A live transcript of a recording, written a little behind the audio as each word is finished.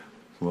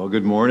Well,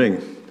 good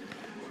morning.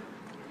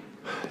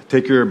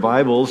 Take your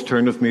Bibles,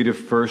 turn with me to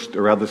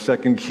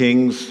 2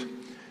 Kings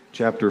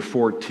chapter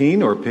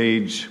 14 or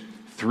page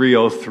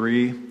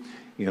 303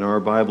 in our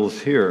Bibles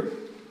here.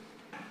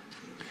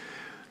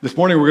 This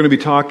morning we're going to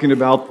be talking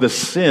about the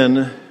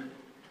sin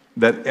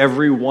that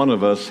every one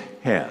of us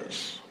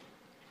has.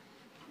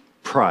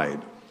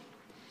 Pride.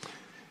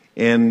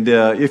 And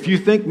if you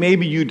think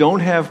maybe you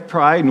don't have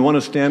pride and want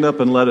to stand up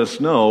and let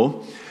us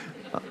know,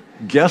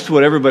 guess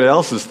what everybody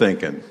else is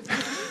thinking?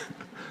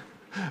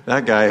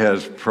 That guy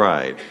has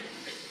pride.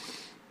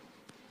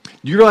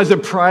 Do you realize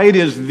that pride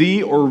is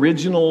the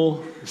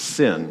original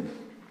sin,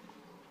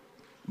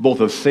 both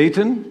of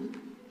Satan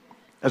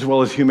as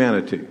well as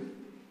humanity?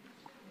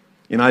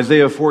 In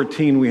Isaiah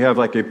 14, we have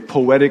like a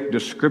poetic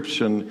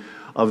description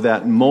of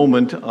that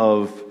moment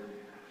of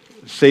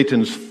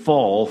Satan's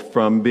fall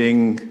from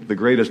being the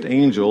greatest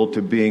angel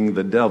to being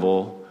the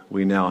devil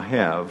we now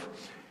have.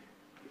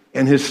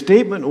 And his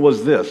statement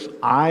was this: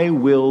 I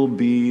will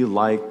be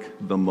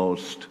like the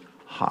Most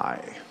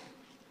High.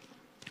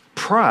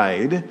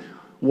 Pride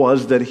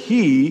was that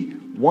he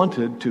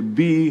wanted to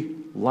be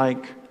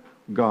like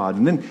God.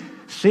 And then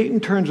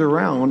Satan turns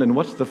around, and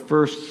what's the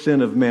first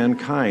sin of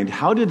mankind?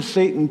 How did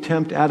Satan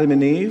tempt Adam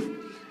and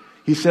Eve?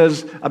 He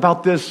says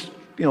about this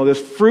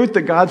fruit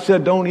that God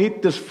said, don't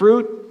eat this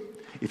fruit.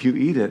 If you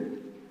eat it,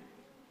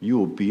 you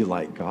will be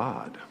like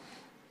God,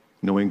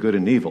 knowing good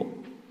and evil.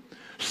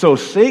 So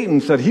Satan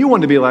said he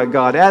wanted to be like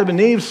God. Adam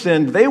and Eve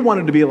sinned. They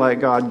wanted to be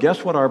like God.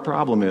 Guess what our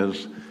problem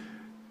is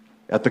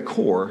at the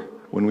core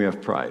when we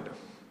have pride?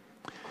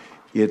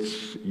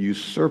 It's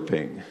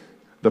usurping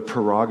the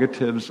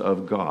prerogatives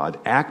of God,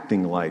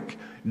 acting like,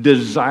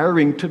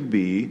 desiring to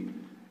be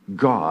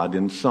God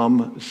in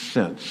some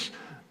sense.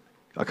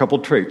 A couple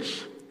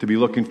traits to be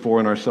looking for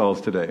in ourselves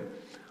today.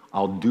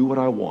 I'll do what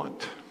I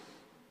want.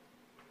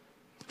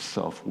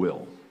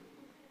 Self-will.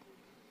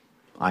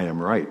 I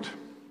am right,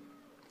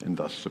 and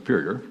thus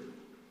superior.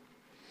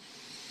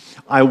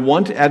 I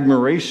want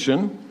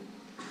admiration,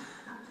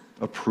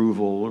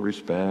 approval,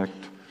 respect.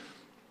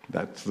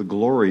 That's the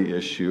glory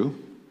issue.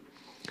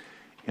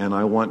 And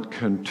I want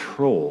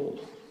control.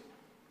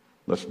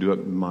 Let's do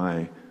it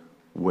my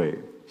way.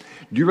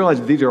 Do you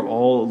realize these are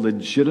all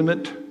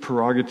legitimate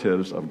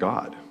prerogatives of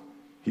God?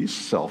 He's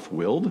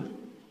self-willed.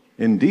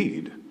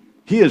 Indeed.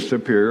 He is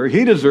superior.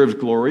 He deserves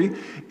glory.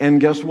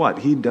 And guess what?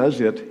 He does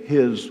it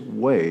his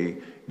way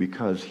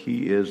because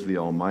he is the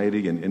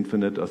almighty and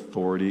infinite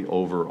authority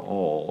over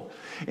all.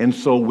 And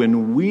so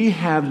when we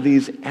have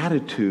these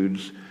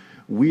attitudes,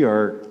 we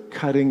are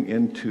cutting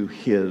into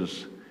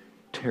his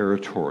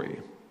territory.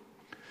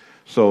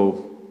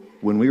 So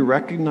when we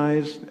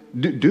recognize,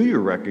 do you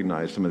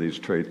recognize some of these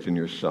traits in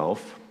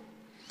yourself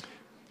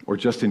or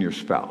just in your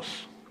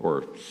spouse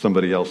or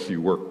somebody else you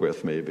work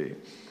with maybe?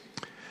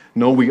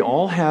 No, we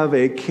all have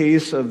a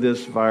case of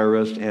this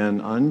virus,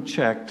 and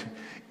unchecked,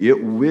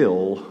 it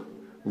will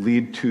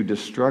lead to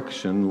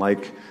destruction,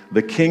 like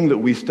the king that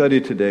we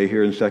studied today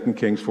here in 2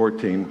 Kings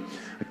 14,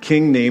 a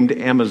king named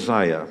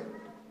Amaziah.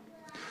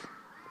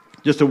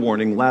 Just a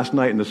warning, last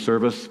night in the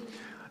service,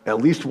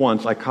 at least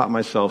once I caught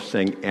myself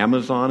saying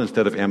Amazon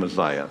instead of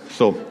Amaziah.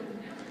 So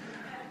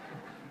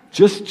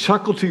just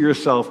chuckle to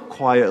yourself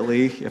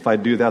quietly if I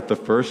do that the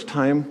first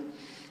time.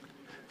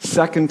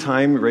 Second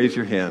time, raise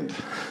your hand.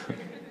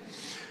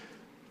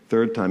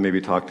 Third time, maybe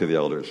talk to the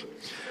elders.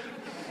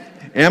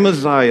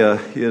 Amaziah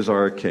is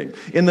our king.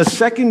 In the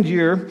second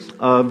year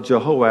of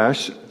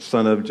Jehoash,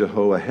 son of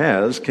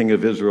Jehoahaz, king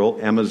of Israel,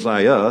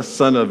 Amaziah,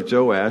 son of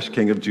Joash,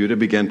 king of Judah,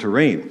 began to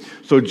reign.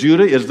 So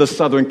Judah is the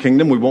southern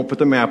kingdom. We won't put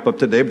the map up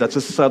today, but that's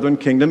the southern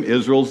kingdom.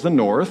 Israel's the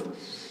north.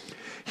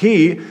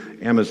 He,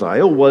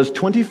 Amaziah, was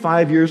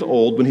 25 years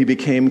old when he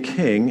became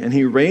king, and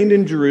he reigned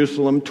in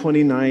Jerusalem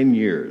 29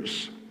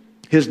 years.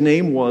 His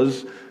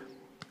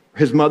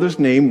mother's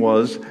name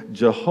was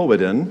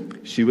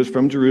Jehoaddan. She was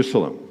from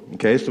Jerusalem.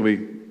 Okay, so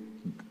we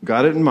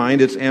got it in mind.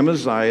 It's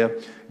Amaziah,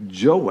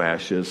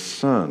 Joash's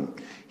son.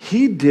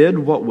 He did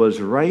what was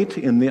right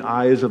in the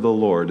eyes of the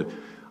Lord.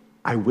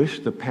 I wish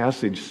the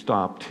passage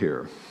stopped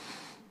here.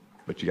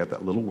 But you got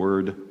that little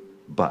word,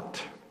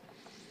 but.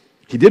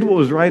 He did what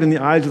was right in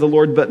the eyes of the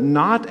Lord, but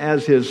not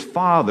as his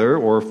father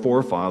or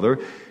forefather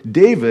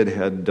David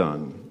had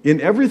done.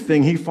 In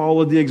everything, he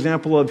followed the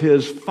example of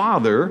his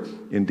father,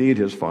 indeed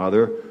his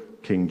father,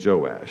 King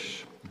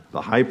Joash.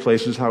 The high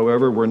places,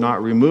 however, were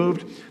not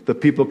removed. The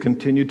people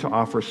continued to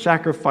offer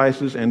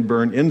sacrifices and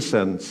burn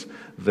incense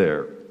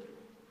there.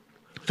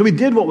 So he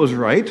did what was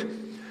right,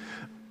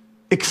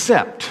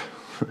 except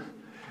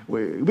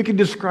we could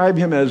describe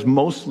him as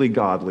mostly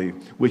godly,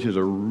 which is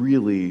a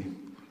really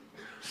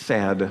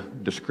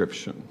sad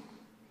description.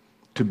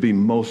 To be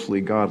mostly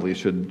godly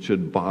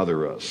should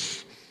bother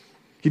us.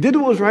 He did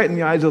what was right in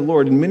the eyes of the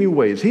Lord in many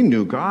ways. He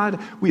knew God.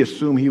 We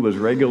assume he was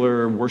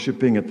regular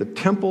worshiping at the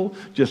temple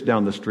just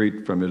down the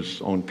street from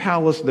his own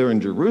palace there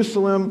in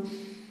Jerusalem.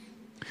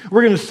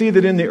 We're going to see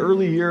that in the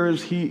early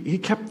years, he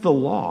kept the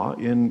law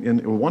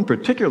in one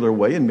particular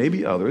way, and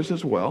maybe others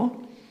as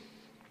well.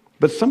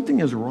 But something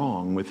is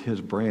wrong with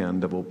his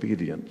brand of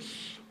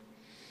obedience.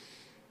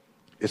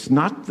 It's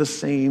not the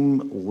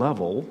same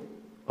level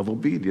of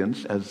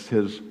obedience as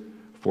his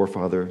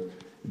forefather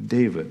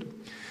David.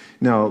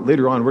 Now,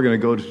 later on, we're going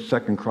to go to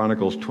 2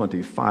 Chronicles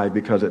 25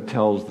 because it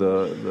tells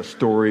the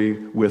story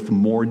with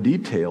more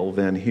detail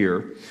than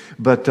here.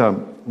 But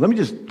let me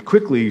just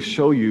quickly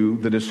show you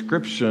the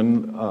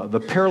description, the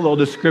parallel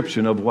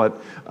description of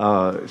what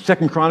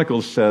 2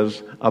 Chronicles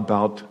says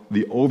about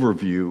the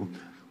overview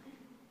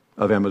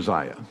of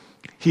Amaziah.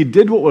 He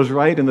did what was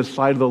right in the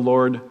sight of the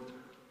Lord,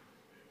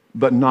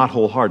 but not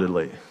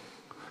wholeheartedly.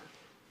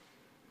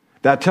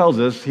 That tells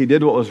us he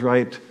did what was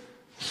right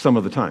some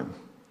of the time.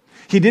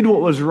 He did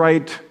what was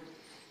right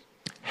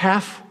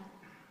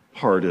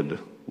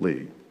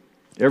half-heartedly.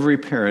 Every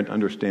parent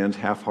understands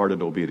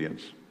half-hearted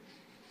obedience,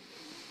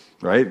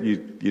 right?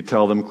 You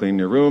tell them, clean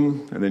your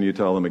room, and then you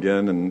tell them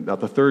again, and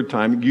about the third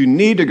time, you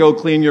need to go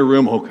clean your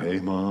room. Okay,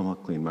 Mom, I'll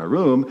clean my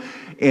room.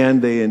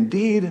 And they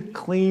indeed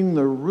clean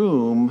the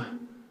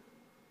room,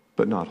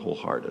 but not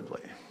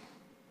wholeheartedly.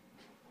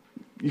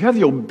 You have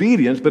the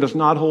obedience, but it's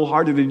not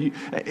wholehearted.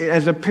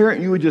 As a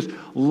parent, you would just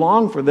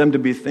long for them to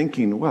be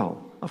thinking,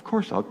 well, of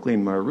course I'll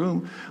clean my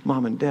room.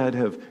 Mom and Dad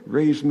have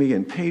raised me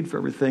and paid for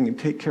everything and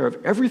take care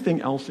of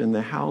everything else in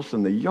the house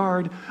and the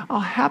yard. I'll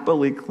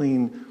happily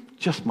clean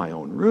just my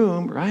own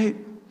room, right?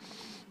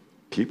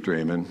 Keep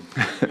dreaming.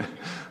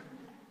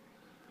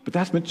 But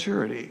that's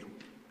maturity.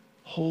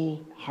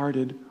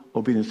 Wholehearted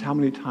obedience. How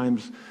many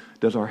times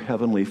does our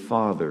Heavenly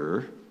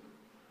Father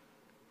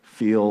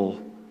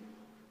feel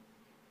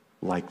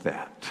like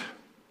that?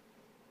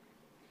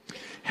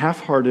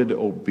 Half-hearted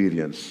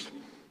obedience.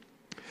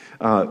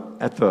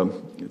 At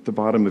the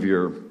bottom of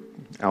your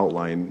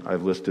outline,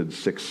 I've listed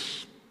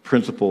 6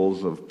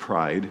 principles of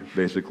pride,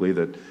 basically,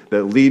 that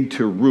lead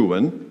to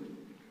ruin.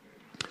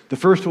 The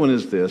first one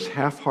is this: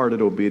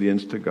 half-hearted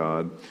obedience to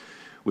God,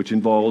 which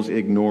involves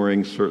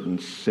ignoring certain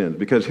sins.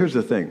 Because here's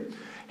the thing: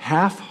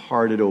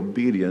 half-hearted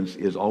obedience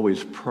is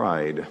always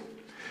pride,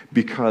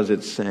 because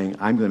it's saying,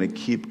 I'm going to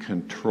keep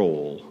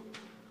control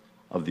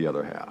of the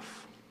other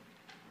half.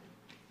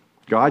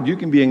 God, you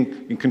can be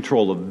in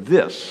control of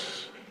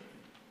this,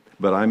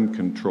 but I'm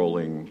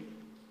controlling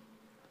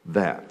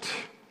that.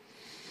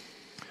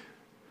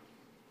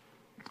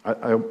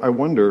 I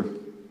wonder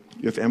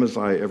if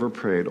Amaziah ever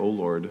prayed, oh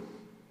Lord,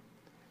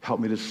 help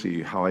me to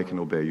see how I can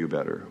obey you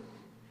better.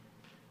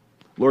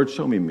 Lord,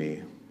 show me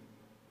me.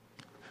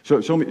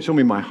 Show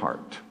me my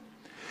heart.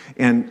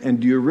 And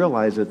do you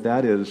realize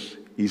that is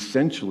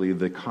essentially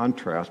the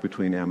contrast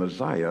between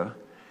Amaziah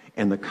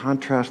and the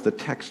contrast the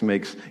text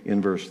makes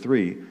in verse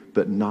 3,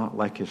 but not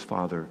like his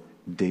father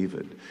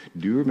David.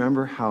 Do you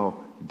remember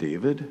how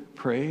David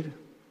prayed?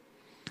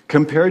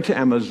 Compared to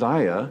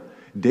Amaziah,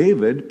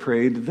 David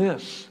prayed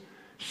this: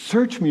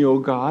 search me, O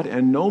God,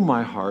 and know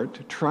my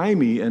heart. Try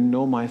me and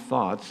know my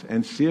thoughts,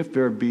 and see if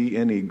there be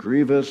any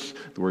grievous,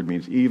 the word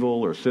means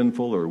evil or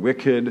sinful or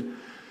wicked,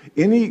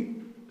 any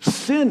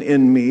sin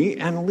in me,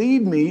 and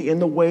lead me in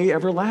the way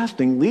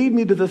everlasting. Lead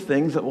me to the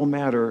things that will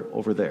matter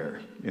over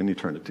there in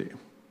eternity.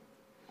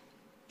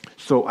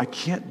 So I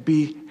can't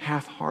be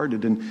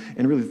half-hearted.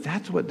 And really,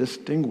 that's what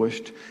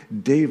distinguished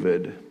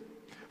David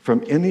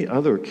from any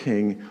other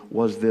king,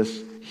 was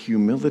this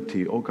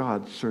humility. Oh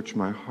God, search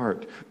my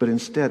heart. But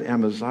instead,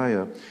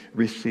 Amaziah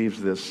receives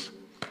this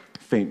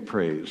faint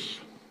praise.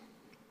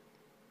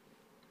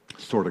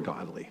 Sort of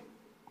godly.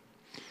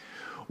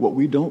 What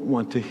we don't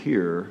want to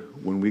hear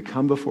when we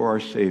come before our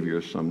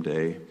Savior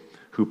someday,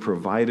 who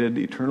provided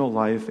eternal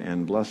life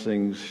and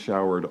blessings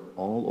showered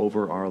all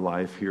over our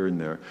life here and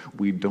there,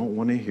 we don't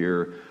want to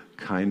hear,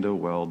 kind of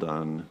well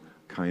done,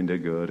 kind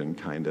of good, and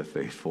kind of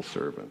faithful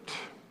servant.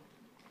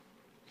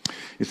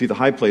 You see, the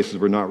high places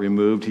were not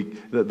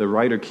removed. The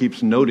writer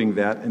keeps noting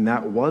that, and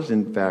that was,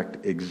 in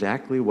fact,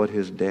 exactly what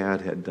his dad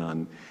had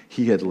done.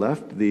 He had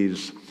left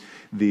these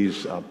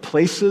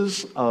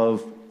places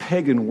of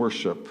pagan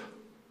worship.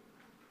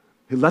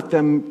 He let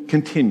them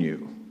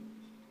continue,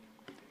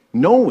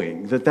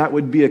 knowing that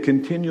would be a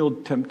continual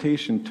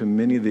temptation to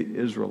many of the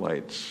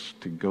Israelites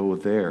to go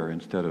there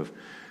instead of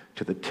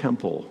to the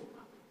temple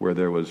where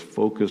there was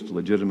focused,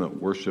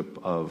 legitimate worship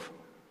of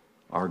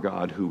our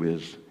God, who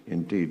is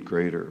indeed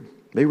greater.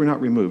 They were not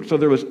removed. So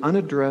there was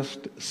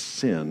unaddressed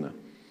sin.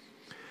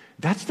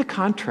 That's the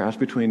contrast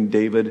between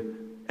David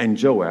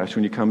and Joash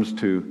when it comes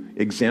to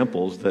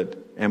examples that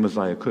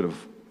Amaziah could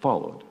have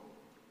followed.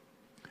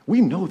 We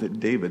know that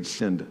David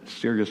sinned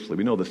seriously.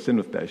 We know the sin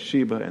with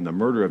Bathsheba and the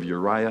murder of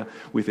Uriah.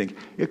 We think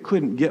it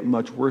couldn't get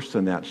much worse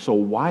than that. So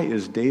why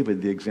is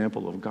David the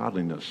example of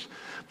godliness?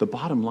 The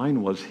bottom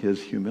line was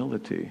his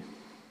humility.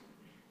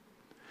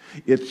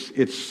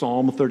 It's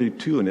Psalm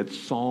 32 and it's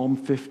Psalm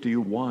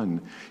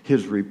 51.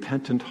 His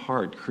repentant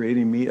heart,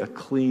 creating me a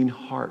clean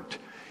heart.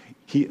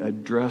 He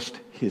addressed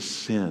his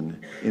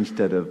sin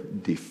instead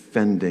of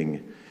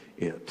defending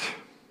it.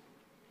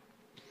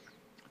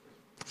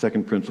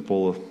 Second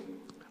principle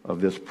of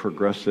this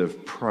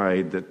progressive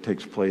pride that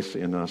takes place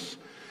in us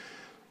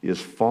is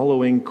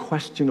following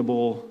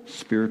questionable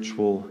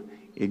spiritual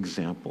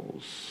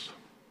examples.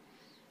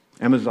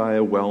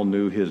 Amaziah well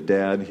knew his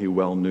dad. He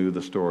well knew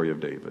the story of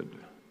David.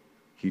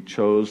 He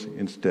chose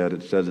instead,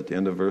 it says at the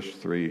end of verse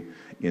 3,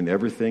 in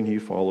everything he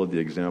followed the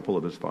example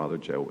of his father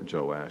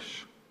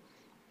Joash.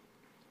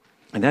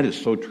 And that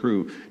is so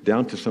true,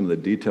 down to some of the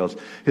details.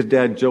 His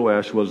dad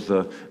Joash was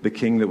the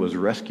king that was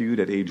rescued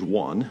at age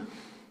 1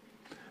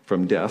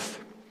 from death,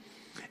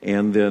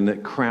 and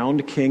then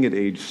crowned king at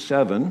age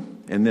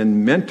 7, and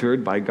then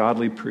mentored by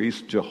godly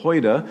priest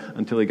Jehoiada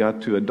until he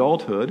got to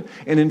adulthood.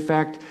 And in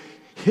fact,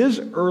 his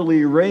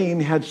early reign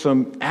had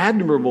some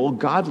admirable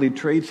godly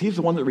traits. He's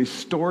the one that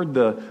restored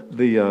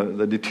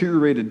the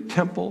deteriorated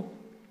temple.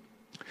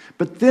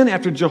 But then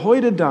after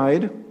Jehoiada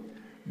died,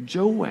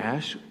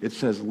 Joash, it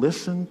says,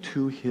 listened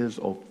to his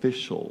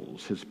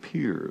officials, his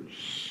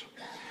peers.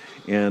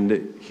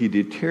 And he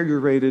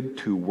deteriorated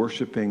to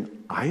worshiping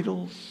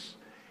idols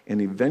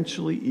and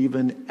eventually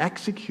even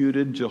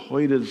executed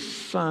Jehoiada's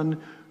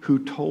son, who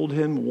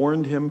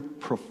warned him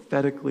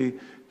prophetically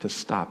to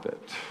stop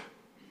it.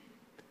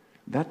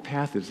 That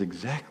path is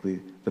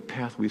exactly the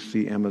path we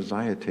see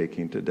Amaziah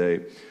taking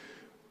today.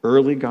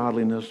 Early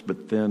godliness,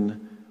 but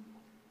then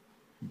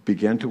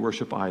began to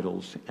worship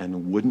idols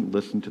and wouldn't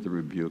listen to the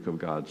rebuke of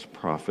God's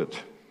prophet.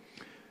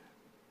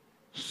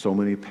 So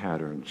many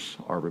patterns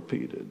are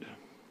repeated.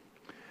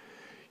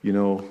 You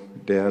know,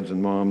 dads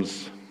and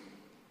moms,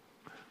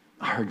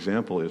 our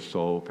example is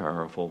so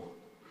powerful.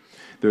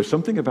 There's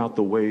something about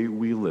the way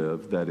we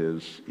live that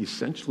is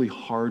essentially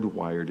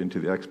hardwired into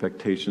the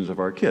expectations of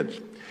our kids.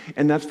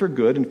 And that's for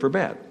good and for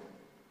bad,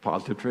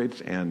 positive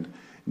traits and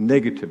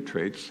negative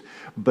traits.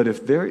 But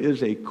if there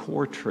is a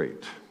core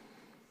trait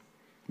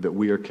that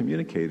we are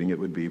communicating, it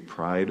would be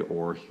pride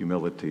or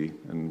humility.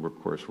 And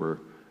of course, we're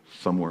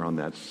somewhere on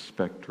that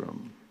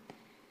spectrum.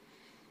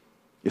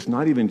 It's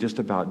not even just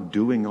about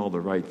doing all the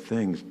right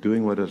things,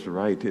 doing what is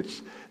right.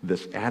 It's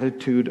this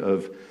attitude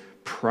of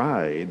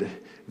pride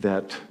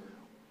that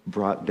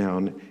brought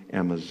down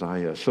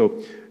Amaziah.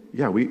 So,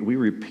 yeah, we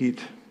repeat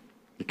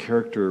the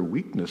character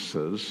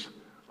weaknesses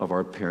of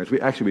our parents.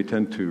 We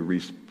tend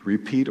to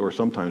repeat or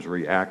sometimes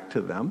react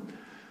to them.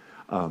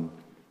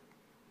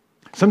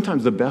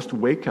 Sometimes the best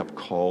wake-up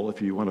call,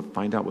 if you want to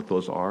find out what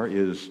those are,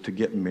 is to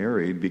get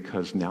married,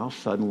 because now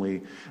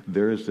suddenly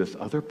there is this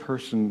other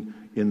person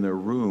in the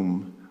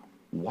room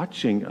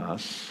watching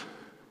us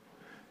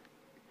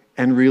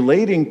and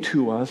relating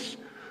to us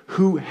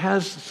who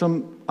has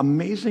some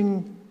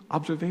amazing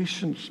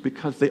observations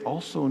because they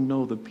also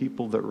know the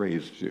people that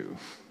raised you.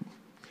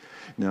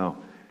 Now,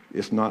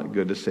 it's not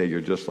good to say you're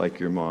just like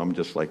your mom,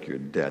 just like your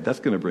dad. That's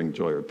going to bring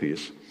joy or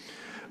peace.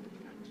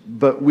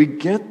 But we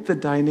get the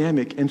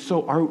dynamic. And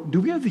so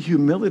do we have the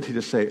humility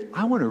to say,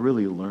 I want to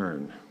really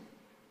learn?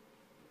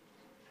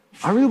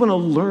 I really want to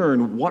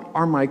learn, what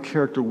are my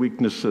character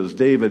weaknesses?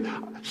 David,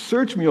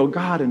 search me, O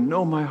God, and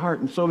know my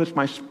heart. And so if it's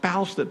my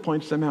spouse that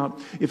points them out,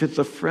 if it's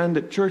a friend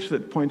at church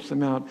that points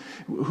them out,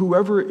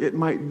 whoever it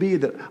might be,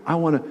 that I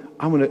want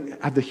to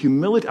have the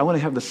humility, I want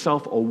to have the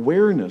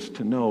self-awareness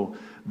to know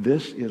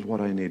this is what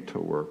I need to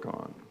work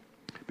on.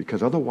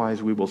 Because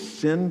otherwise we will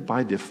sin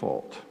by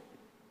default.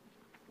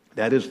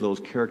 That is those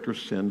character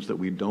sins that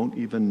we don't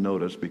even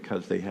notice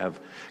because they have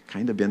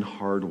kind of been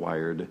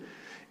hardwired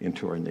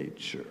into our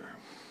nature.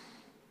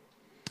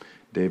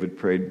 David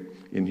prayed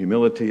in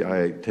humility.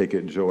 I take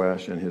it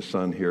Joash and his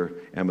son here,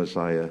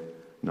 Amaziah,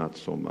 not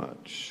so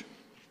much.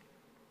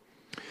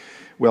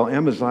 Well,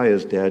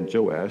 Amaziah's dad,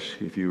 Joash,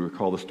 if you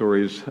recall the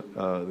stories,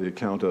 the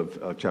account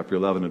of chapter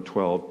 11 and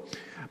 12,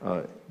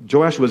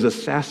 Joash was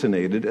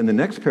assassinated, and the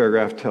next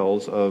paragraph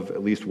tells of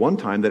at least one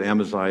time that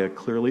Amaziah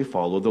clearly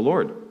followed the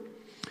Lord.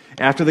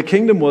 After the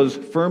kingdom was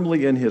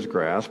firmly in his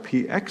grasp,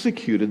 he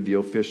executed the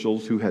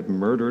officials who had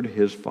murdered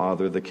his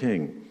father, the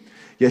king.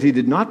 Yet he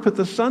did not put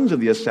the sons of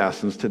the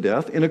assassins to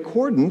death in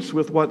accordance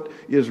with what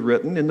is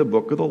written in the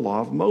book of the law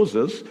of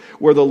Moses,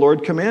 where the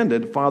Lord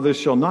commanded, fathers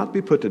shall not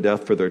be put to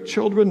death for their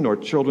children, nor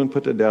children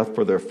put to death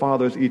for their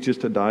fathers. Each is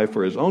to die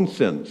for his own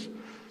sins.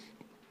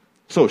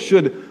 So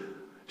should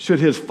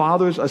his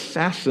father's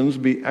assassins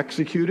be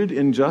executed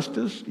in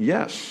justice?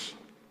 Yes.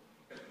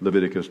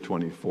 Leviticus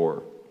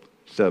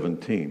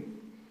 24:17.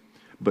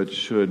 But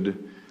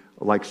should,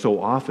 like so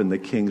often the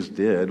kings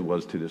did,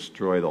 was to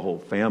destroy the whole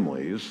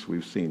families,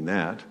 we've seen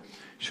that.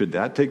 Should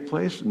that take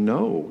place?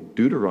 No.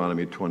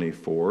 Deuteronomy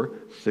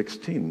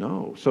 24:16.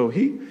 No. So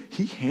he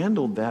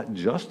handled that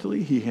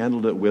justly. He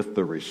handled it with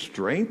the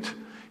restraint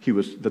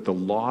that the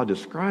law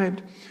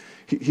described.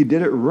 He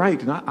did it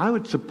right. And I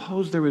would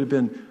suppose there would have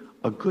been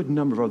a good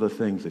number of other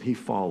things that he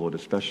followed,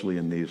 especially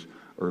in these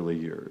early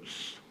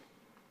years.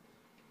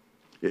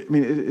 I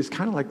mean, it's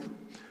kind of like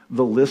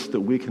the list that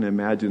we can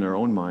imagine in our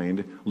own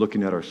mind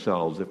looking at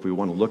ourselves. If we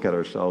want to look at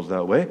ourselves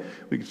that way,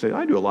 we can say,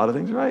 I do a lot of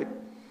things right.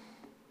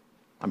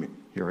 I mean,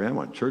 here I am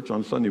at church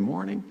on Sunday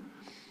morning.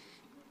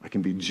 I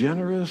can be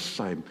generous.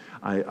 I'm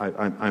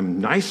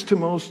nice to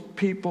most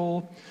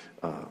people.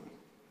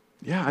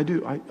 I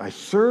do. I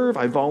serve.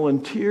 I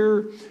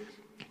volunteer.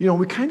 You know,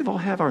 we kind of all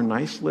have our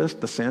nice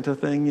list, the Santa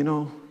thing, you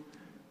know.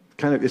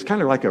 It's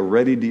kind of like a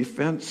ready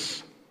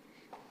defense.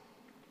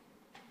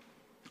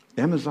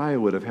 Amaziah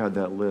would have had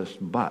that list,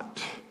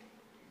 but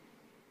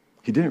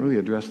he didn't really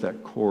address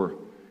that core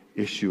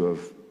issue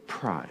of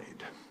pride.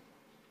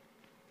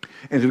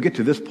 And as we get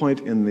to this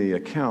point in the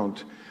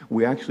account,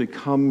 we actually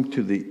come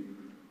to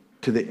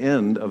the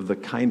end of the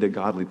kind of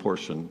godly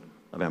portion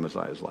of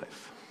Amaziah's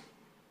life.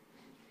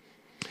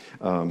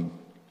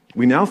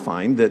 We now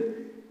find that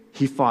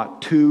he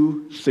fought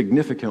two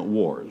significant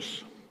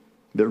wars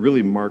that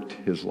really marked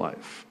his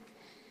life.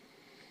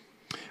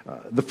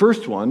 The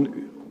first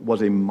one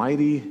was a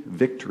mighty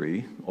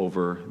victory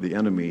over the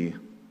enemy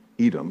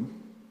Edom.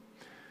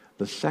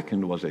 The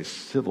second was a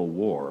civil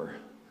war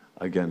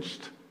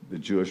against the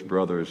Jewish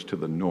brothers to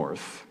the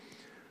north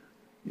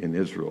in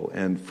Israel.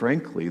 And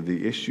frankly,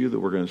 the issue that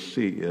we're going to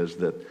see is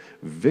that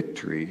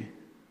victory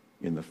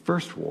in the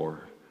first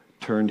war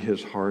turned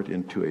his heart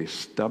into a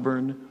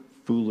stubborn,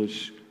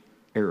 foolish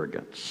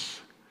arrogance.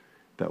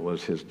 That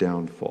was his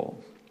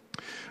downfall.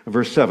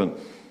 Verse 7.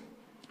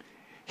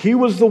 He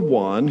was the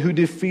one who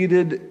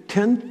defeated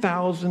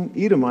 10,000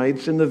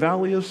 Edomites in the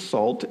Valley of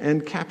Salt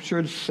and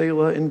captured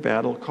Selah in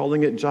battle,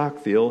 calling it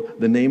Joktheel,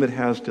 the name it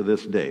has to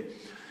this day.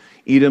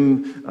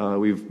 Edom,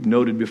 we've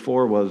noted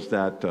before, was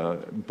that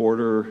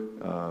border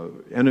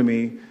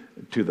enemy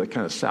to the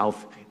kind of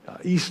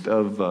southeast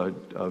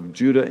of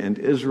Judah and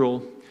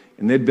Israel.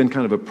 And they'd been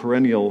kind of a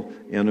perennial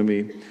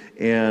enemy.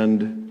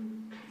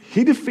 And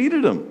he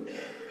defeated them.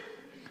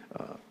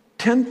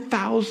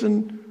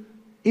 10,000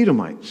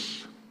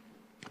 Edomites.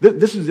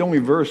 This is the only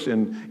verse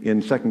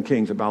in 2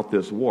 Kings about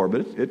this war,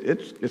 but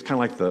it's kind of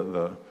like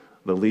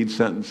the lead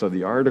sentence of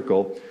the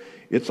article.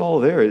 It's all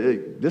there.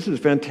 This is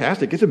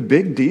fantastic. It's a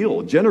big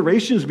deal.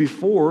 Generations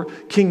before,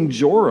 King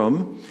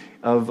Joram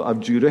of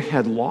Judah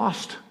had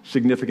lost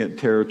significant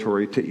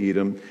territory to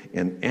Edom,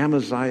 and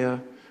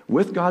Amaziah,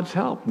 with God's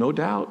help, no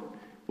doubt,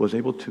 was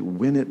able to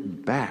win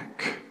it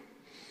back.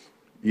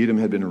 Edom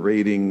had been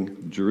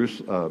raiding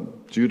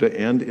Judah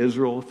and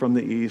Israel from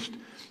the east,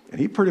 and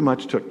he pretty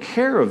much took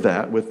care of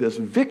that with this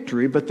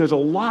victory, but there's a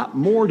lot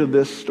more to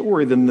this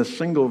story than this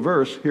single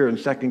verse here in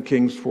 2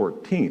 Kings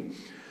 14.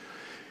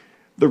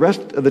 The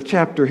rest of the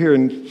chapter here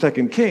in 2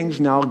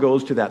 Kings now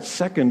goes to that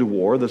second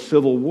war, the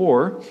civil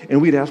war,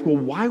 and we'd ask, well,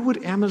 why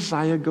would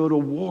Amaziah go to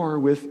war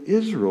with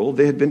Israel?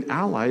 They had been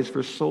allies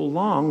for so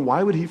long.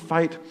 Why would he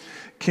fight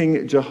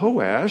King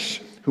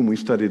Jehoash, whom we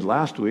studied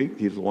last week?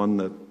 He's the one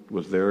that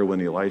was there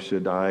when Elisha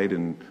died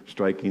and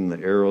striking the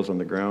arrows on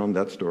the ground,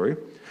 that story.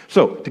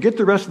 So, to get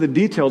the rest of the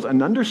details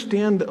and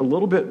understand a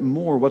little bit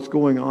more what's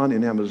going on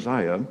in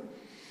Amaziah,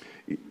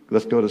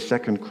 let's go to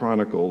 2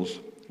 Chronicles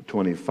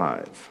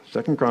 25.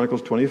 2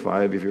 Chronicles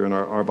 25, if you're in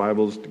our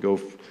Bibles, go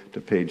to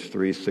page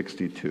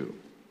 362.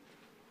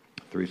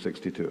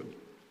 362.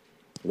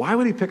 Why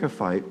would he pick a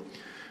fight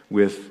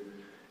with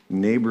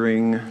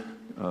neighboring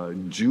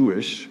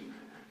Jewish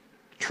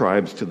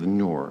tribes to the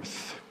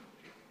north?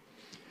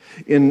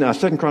 In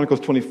 2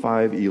 Chronicles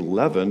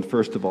 25:11,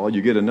 first of all,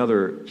 you get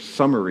another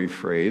summary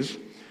phrase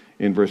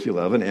in verse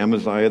 11.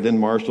 Amaziah then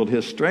marshaled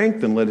his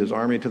strength and led his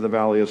army to the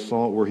Valley of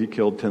Salt, where he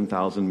killed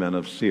 10,000 men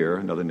of Seir,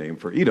 another name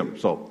for Edom.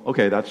 So,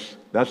 okay,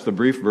 that's the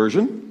brief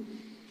version.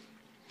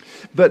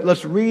 But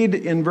let's read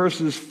in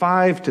verses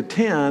 5 to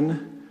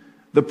 10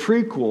 the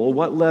prequel,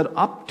 what led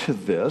up to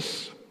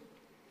this.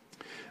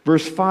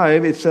 Verse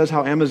 5, it says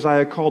how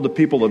Amaziah called the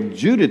people of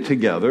Judah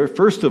together,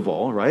 first of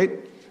all, right?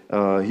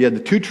 He had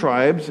the two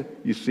tribes,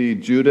 you see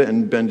Judah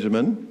and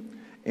Benjamin,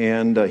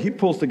 and he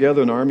pulls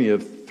together an army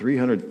of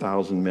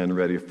 300,000 men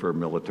ready for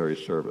military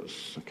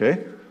service,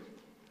 okay?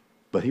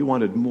 But he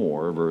wanted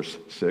more, verse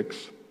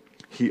 6.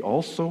 He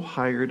also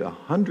hired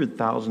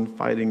 100,000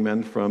 fighting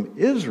men from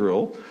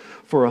Israel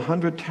for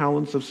 100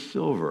 talents of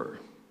silver.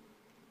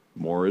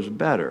 More is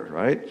better,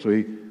 right? So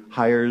he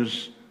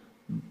hires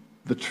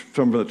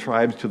from the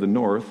tribes to the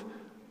north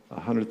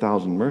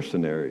 100,000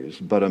 mercenaries.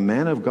 But a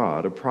man of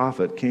God, a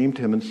prophet, came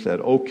to him and said,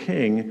 O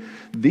king,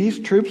 these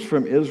troops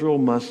from Israel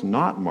must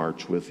not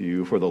march with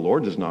you, for the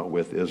Lord is not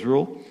with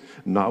Israel,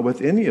 not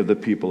with any of the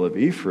people of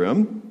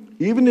Ephraim.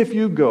 Even if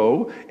you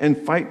go and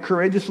fight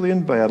courageously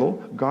in battle,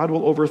 God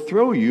will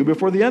overthrow you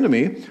before the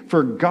enemy,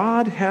 for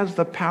God has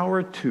the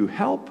power to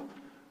help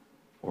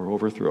or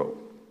overthrow.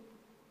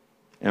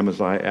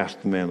 Amaziah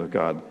asked the man of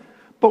God,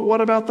 but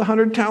what about the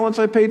 100 talents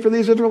I paid for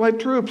these Israelite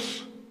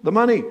troops? The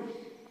money?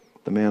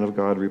 The man of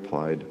God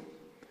replied,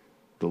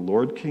 the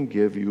Lord can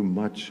give you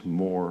much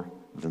more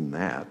than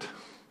that.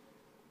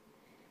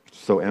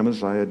 So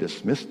Amaziah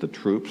dismissed the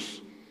troops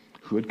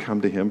who had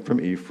come to him from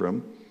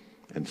Ephraim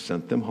and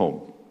sent them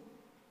home.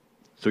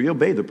 So he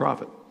obeyed the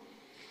prophet.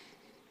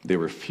 They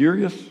were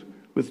furious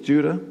with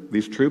Judah,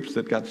 these troops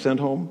that got sent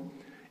home,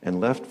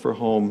 and left for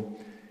home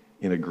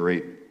in a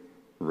great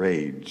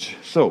rage.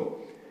 So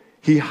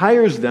he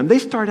hires them. They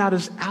start out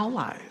as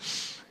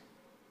allies.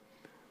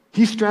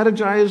 He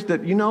strategized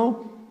that,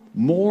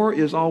 more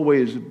is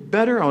always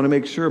better. I want to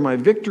make sure my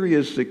victory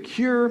is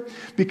secure,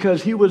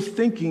 because he was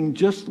thinking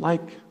just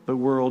like the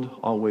world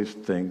always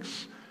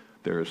thinks.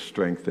 There is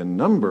strength in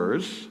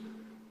numbers,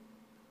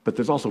 but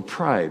there's also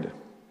pride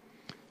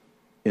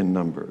in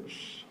numbers.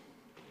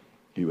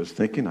 He was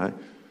thinking,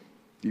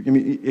 I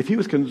mean, if he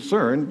was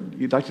concerned,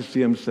 you'd like to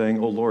see him saying,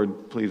 "Oh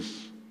Lord,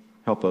 please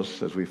help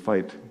us as we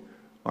fight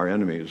our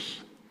enemies."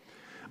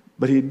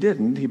 But he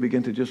didn't. He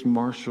began to just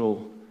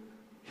marshal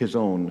his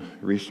own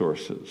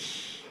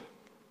resources.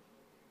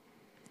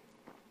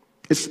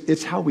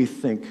 It's how we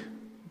think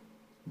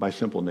by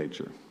simple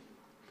nature.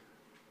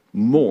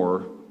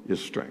 More is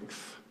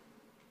strength.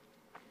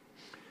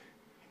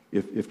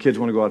 If kids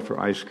want to go out for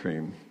ice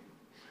cream,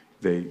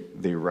 they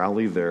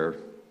rally their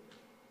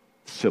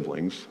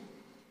siblings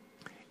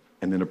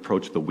and then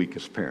approach the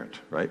weakest parent,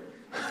 right?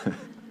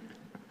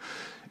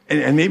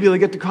 and maybe they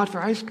get caught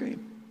for ice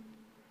cream.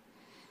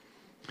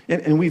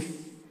 And we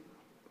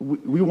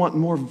want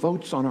more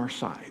votes on our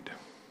side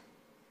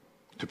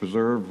to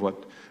preserve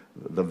what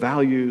the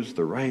values,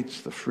 the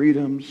rights, the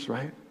freedoms,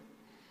 right?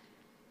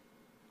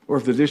 Or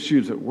if there's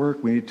issues at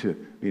work, we need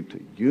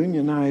to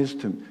unionize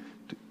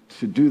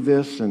to do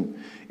this, and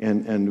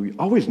we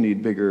always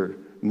need bigger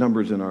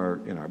numbers in our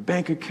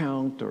bank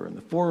account or in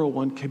the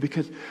 401k,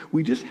 because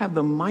we just have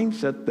the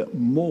mindset that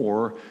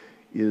more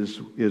is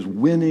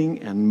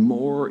winning and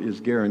more is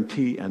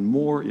guarantee and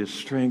more is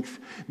strength,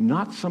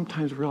 not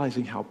sometimes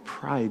realizing how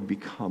pride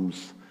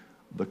becomes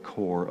the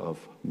core of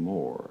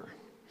more.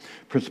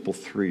 Principle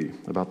 3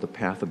 about the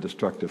path of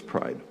destructive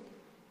pride.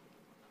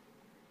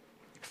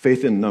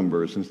 Faith in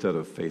numbers instead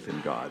of faith in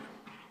God.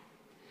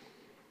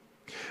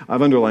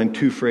 I've underlined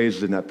 2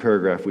 phrases in that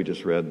paragraph we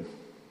just read.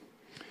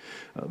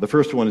 The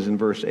first one is in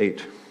verse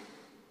 8.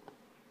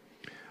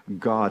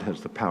 God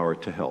has the power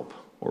to help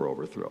or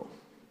overthrow.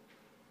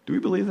 Do we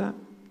believe that?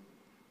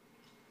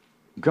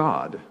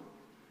 God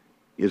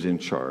is in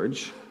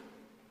charge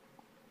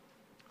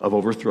of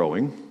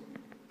overthrowing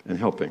and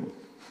helping.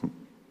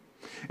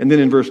 And then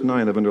in verse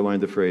 9, I've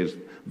underlined the phrase,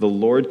 the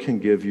Lord can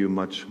give you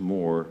much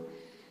more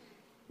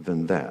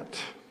than that.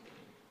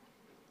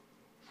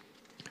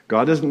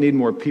 God doesn't need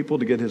more people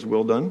to get his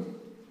will done,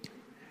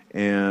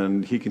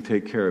 and he can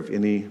take care of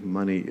any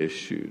money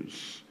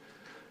issues.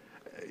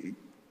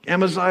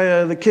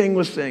 Amaziah, the king,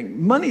 was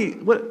saying, money,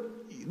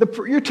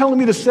 you're telling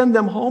me to send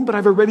them home, but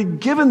I've already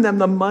given them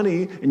the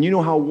money. And you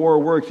know how war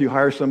works. You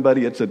hire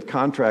somebody, it's a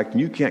contract, and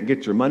you can't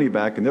get your money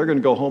back, and they're going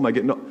to go home.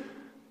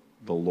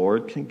 The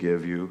Lord can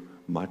give you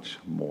much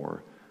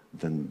more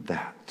than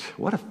that.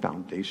 What a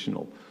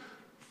foundational,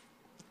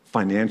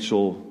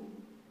 financial,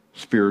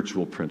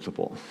 spiritual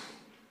principle.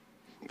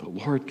 The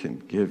Lord can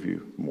give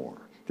you more.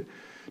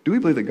 Do we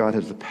believe that God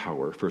has the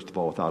power, first of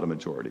all, without a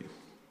majority?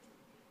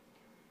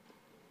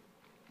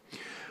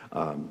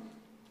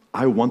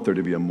 I want there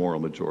to be a moral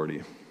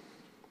majority,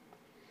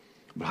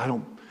 but I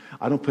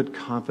don't put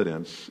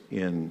confidence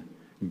in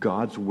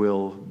God's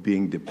will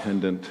being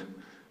dependent,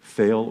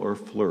 fail or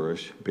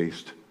flourish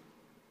based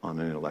on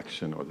an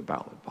election or the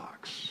ballot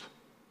box.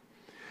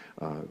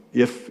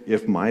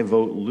 If my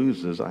vote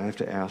loses, I have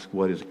to ask,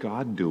 what is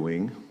God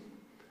doing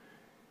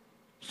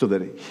so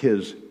that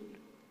his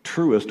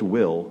truest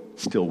will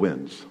still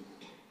wins?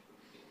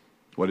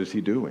 What is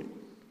he doing?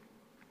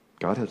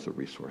 God has the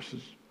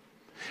resources.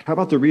 How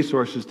about the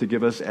resources to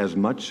give us as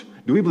much?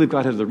 Do we believe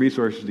God has the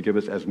resources to give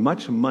us as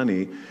much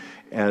money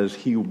as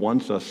he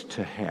wants us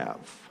to have?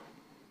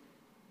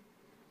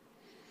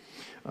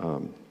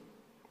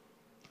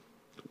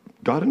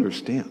 God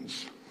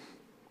understands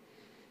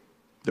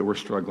that we're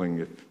struggling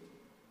if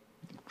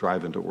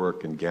driving to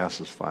work and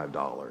gas is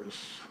 $5.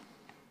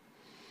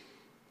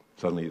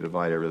 Suddenly you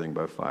divide everything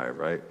by 5,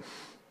 right?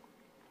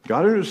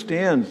 God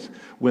understands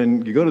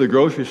when you go to the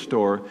grocery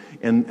store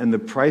and the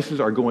prices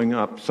are going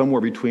up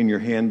somewhere between your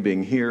hand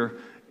being here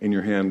and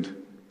your hand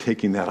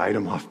taking that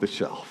item off the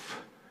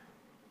shelf.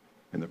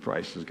 And the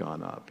price has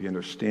gone up. He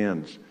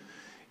understands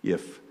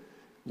if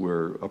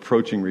we're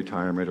approaching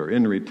retirement or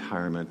in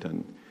retirement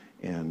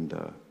and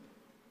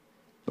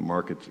the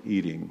market's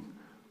eating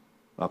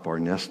up our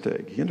nest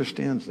egg. He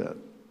understands that.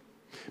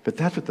 But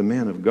that's what the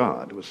man of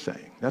God was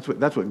saying. That's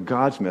what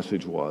God's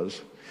message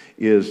was,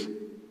 is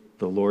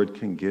the Lord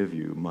can give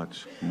you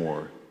much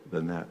more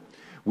than that.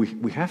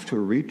 We have to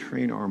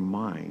retrain our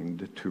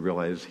mind to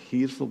realize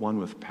he's the one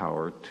with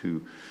power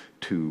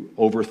to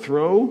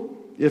overthrow,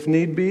 if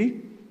need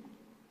be,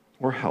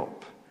 or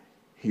help.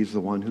 He's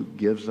the one who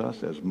gives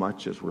us as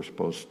much as we're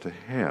supposed to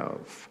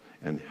have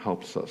and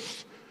helps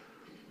us.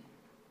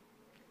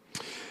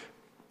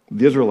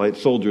 The Israelite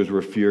soldiers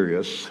were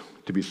furious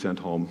to be sent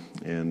home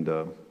and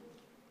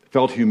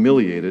felt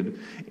humiliated,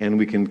 and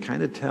we can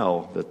kind of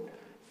tell that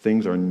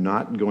things are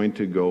not going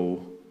to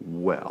go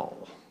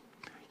well.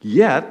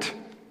 Yet,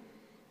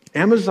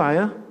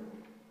 Amaziah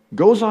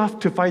goes off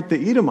to fight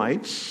the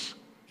Edomites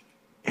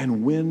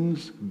and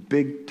wins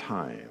big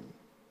time.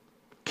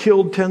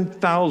 Killed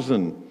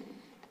 10,000.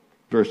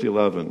 Verse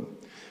 11.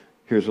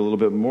 Here's a little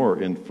bit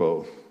more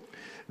info.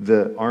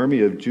 The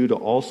army of Judah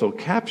also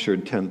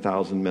captured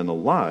 10,000 men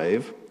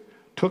alive,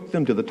 took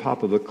them to the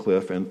top of the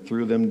cliff, and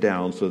threw them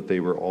down so that they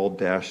were all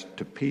dashed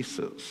to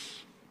pieces.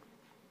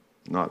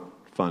 Not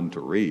fun to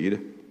read.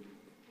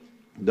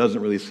 It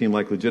doesn't really seem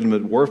like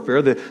legitimate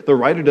warfare. The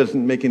writer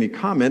doesn't make any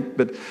comment,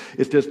 but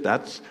it's just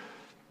that's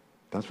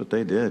That's what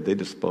they did. They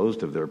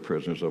disposed of their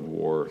prisoners of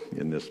war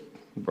in this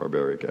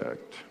barbaric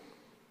act.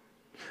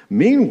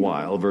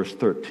 Meanwhile, verse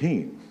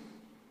 13,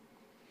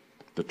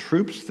 the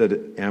troops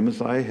that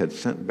Amaziah had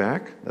sent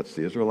back, that's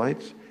the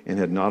Israelites, and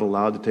had not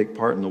allowed to take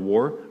part in the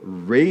war,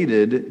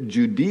 raided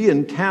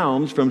Judean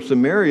towns from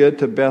Samaria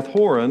to Beth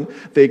Horon.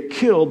 They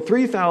killed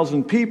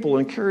 3,000 people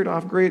and carried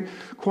off great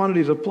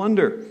quantities of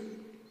plunder.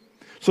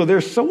 So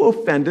they're so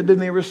offended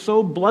and they were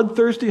so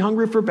bloodthirsty,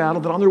 hungry for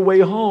battle, that on their way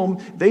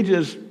home, they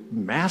just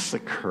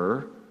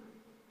massacre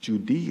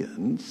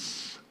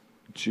Judeans,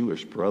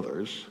 Jewish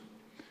brothers,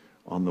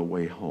 on the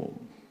way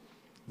home.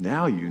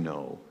 Now you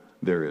know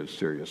there is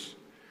serious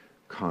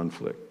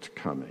conflict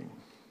coming.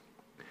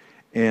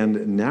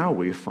 And now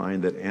we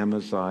find that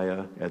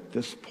Amaziah, at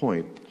this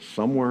point,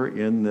 somewhere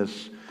in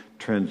this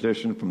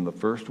transition from the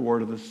first war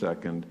to the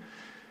second,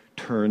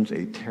 turns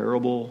a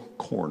terrible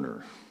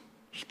corner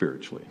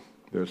spiritually.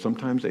 There's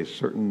sometimes a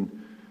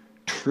certain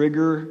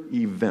trigger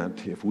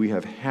event. If we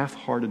have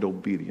half-hearted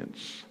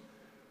obedience,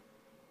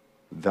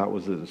 that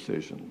was a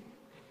decision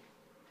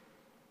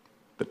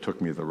that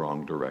took me the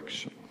wrong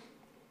direction.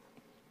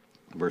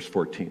 Verse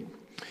 14.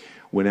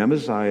 When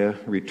Amaziah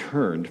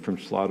returned from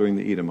slaughtering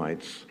the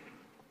Edomites,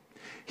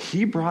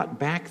 he brought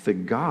back the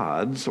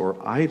gods or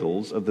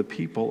idols of the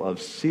people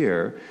of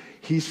Seir.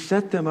 He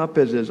set them up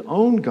as his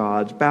own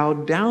gods,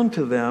 bowed down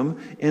to them,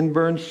 and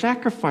burned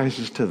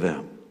sacrifices to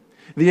them.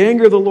 The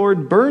anger of the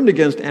Lord burned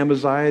against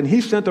Amaziah, and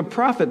he sent a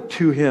prophet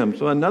to him.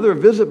 So another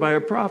visit by a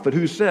prophet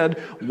who said,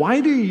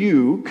 "Why do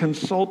you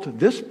consult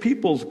this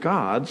people's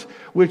gods,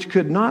 which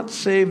could not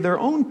save their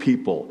own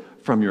people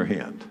from your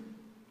hand?"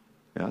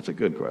 Yeah, that's a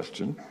good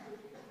question.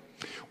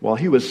 While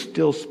he was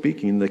still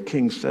speaking, the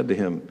king said to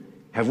him,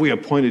 "Have we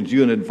appointed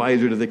you an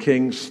advisor to the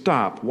king?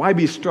 Stop. Why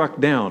be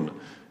struck down?"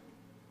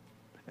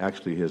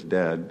 Actually, his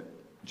dad,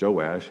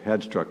 Joash,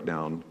 had struck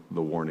down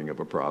the warning of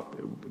the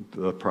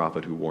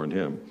prophet who warned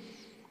him.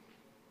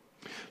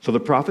 So the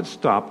prophet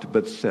stopped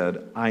but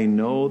said, "I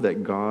know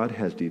that God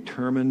has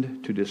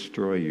determined to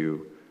destroy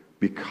you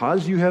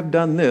because you have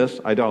done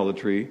this,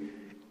 idolatry,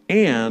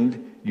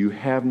 and you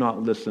have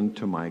not listened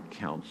to my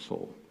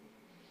counsel."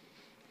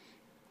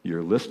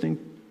 You're listening,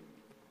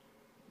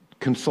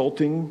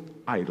 consulting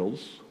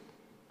idols,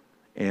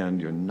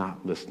 and you're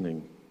not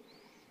listening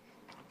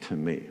to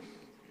me.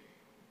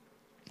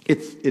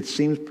 It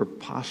seems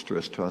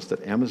preposterous to us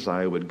that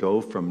Amaziah would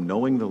go from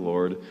knowing the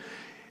Lord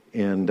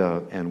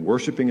and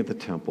worshiping at the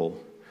temple.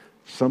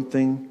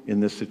 Something in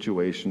this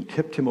situation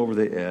tipped him over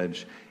the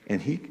edge,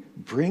 and he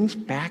brings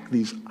back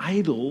these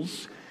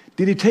idols.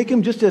 Did he take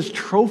them just as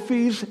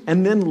trophies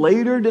and then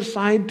later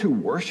decide to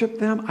worship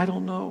them? I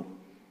don't know.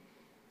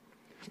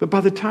 But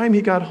by the time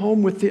he got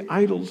home with the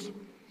idols,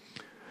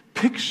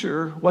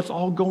 picture what's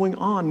all going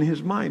on in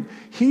his mind.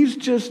 He's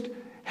just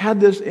had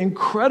this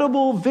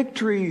incredible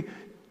victory,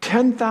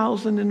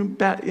 10,000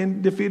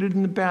 defeated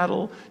in the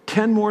battle,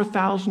 10 more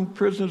thousand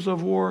prisoners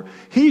of war.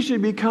 He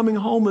should be coming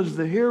home as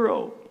the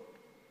hero.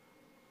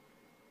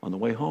 On the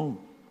way home,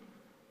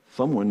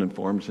 someone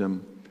informs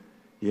him,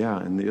 "Yeah,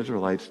 and the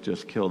Israelites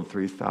just killed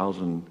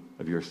 3,000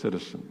 of your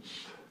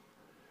citizens."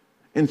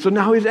 And so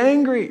now he's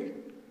angry,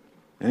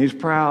 and he's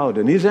proud,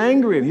 and he's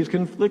angry, and he's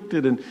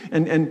conflicted,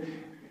 and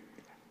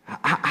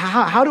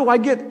how do I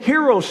get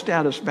hero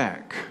status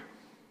back?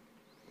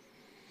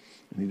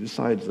 And he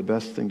decides the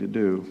best thing to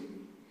do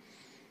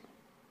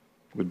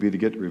would be to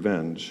get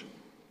revenge.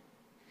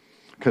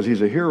 Because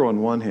he's a hero on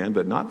one hand,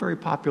 but not very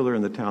popular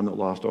in the town that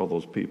lost all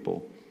those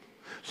people.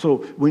 So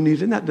when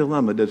he's in that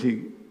dilemma, does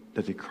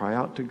he cry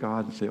out to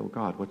God and say, "Oh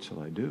God, what shall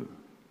I do?"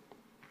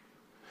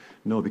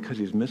 No, because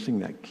he's missing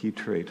that key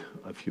trait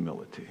of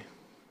humility.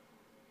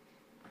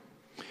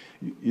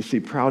 You see,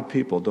 proud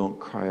people don't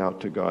cry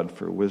out to God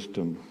for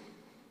wisdom.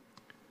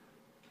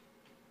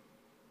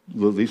 At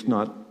least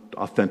not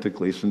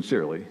authentically,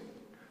 sincerely.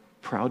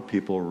 Proud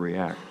people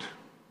react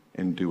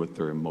and do what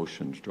their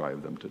emotions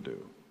drive them to do.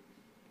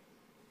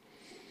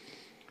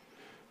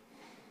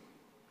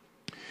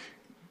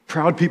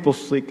 Proud people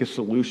seek a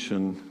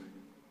solution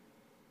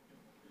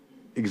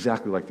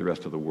exactly like the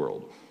rest of the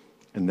world.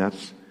 And that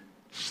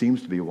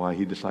seems to be why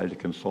he decided to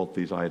consult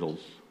these idols.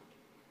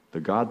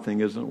 The God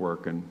thing isn't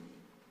working.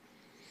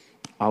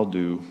 I'll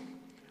do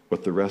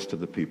what the rest of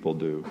the people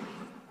do.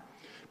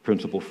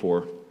 Principle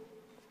 4.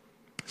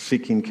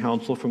 Seeking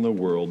counsel from the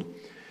world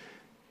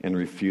and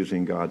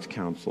refusing God's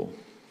counsel.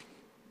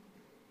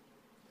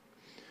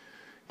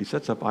 He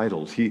sets up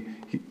idols.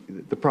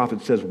 The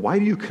prophet says, "Why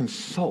do you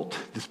consult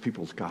this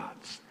people's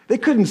gods? They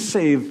couldn't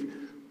save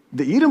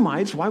the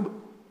Edomites. Why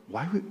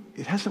would,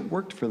 it hasn't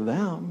worked for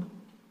them."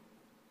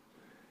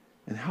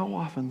 And how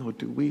often, though,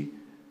 do we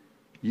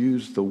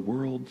use the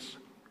world's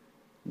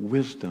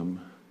wisdom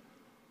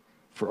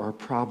for our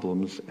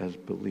problems as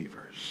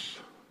believers?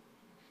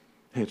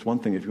 Hey, it's one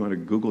thing if you want to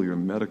Google your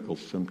medical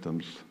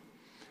symptoms,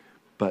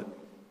 but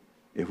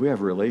if we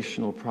have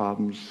relational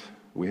problems,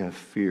 we have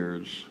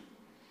fears,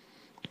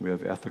 we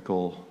have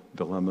ethical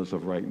dilemmas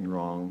of right and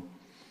wrong,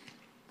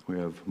 we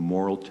have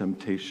moral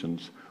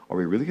temptations, are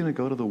we really going to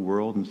go to the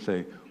world and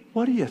say,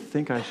 what do you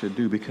think I should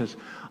do? Because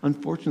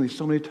unfortunately,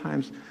 so many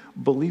times,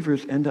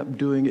 believers end up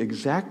doing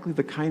exactly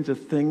the kinds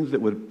of things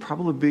that would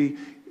probably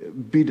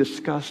be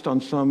discussed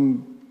on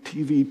some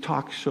TV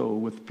talk show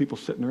with people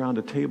sitting around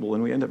a table,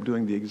 and we end up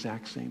doing the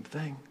exact same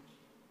thing.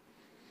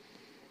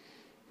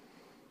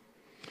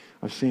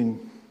 I've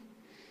seen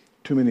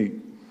too many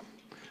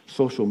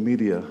social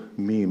media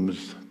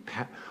memes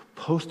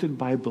posted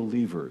by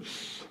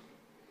believers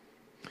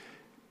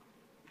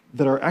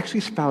that are actually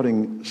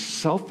spouting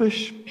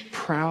selfish,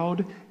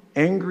 proud,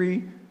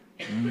 angry,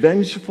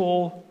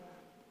 vengeful,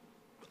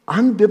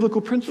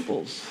 unbiblical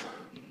principles.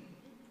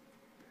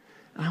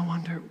 And I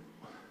wonder,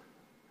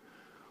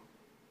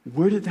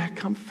 where did that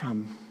come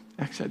from?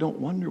 Actually, I don't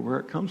wonder where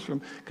it comes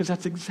from, because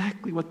that's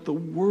exactly what the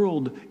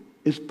world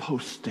is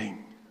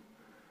posting.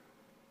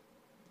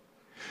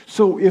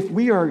 So if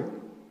we are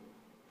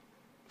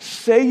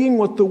saying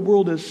what the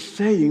world is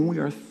saying, we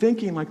are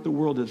thinking like the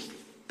world is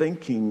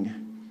thinking,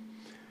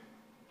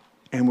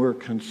 and we're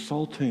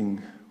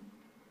consulting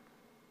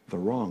the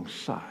wrong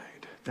side.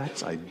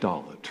 That's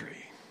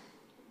idolatry.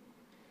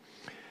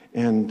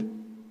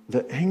 And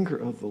the anger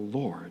of the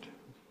Lord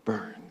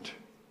burned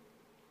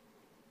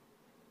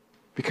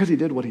because he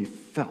did what he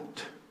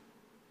felt.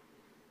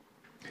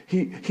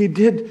 He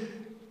did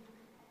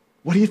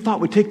what he thought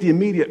would take the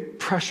immediate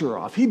pressure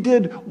off. He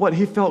did what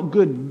he felt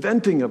good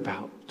venting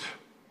about.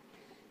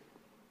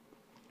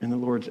 And the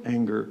Lord's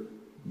anger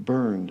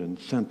burned and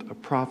sent a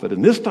prophet.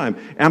 And this time,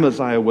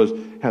 Amaziah was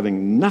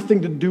having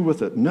nothing to do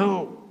with it.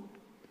 No.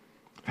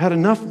 I've had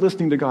enough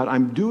listening to God.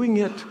 I'm doing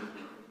it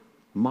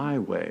my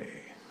way.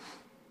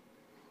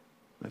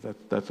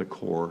 That's a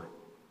core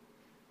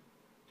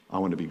I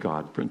want to be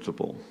God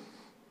principle.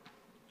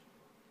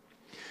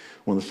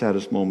 One of the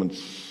saddest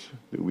moments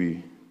that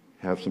we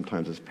have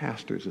sometimes as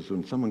pastors is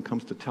when someone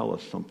comes to tell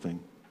us something,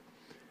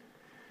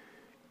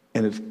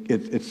 and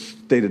it's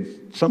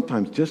stated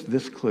sometimes just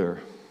this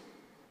clear: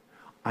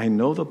 I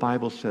know the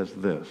Bible says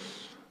this,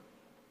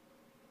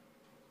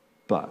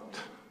 but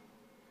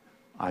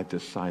I've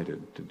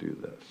decided to do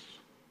this.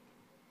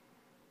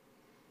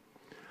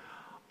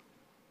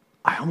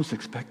 I almost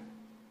expect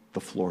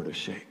the floor to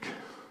shake.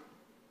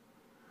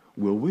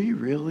 Will we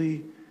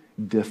really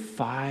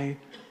defy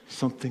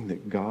something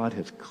that God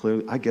has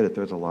clearly... I get it,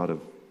 there's a lot of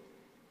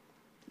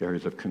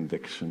areas of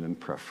conviction and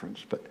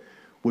preference, but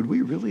would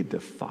we really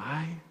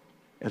defy,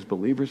 as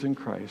believers in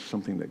Christ,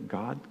 something that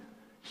God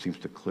seems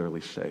to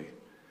clearly say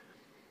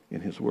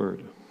in his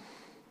word?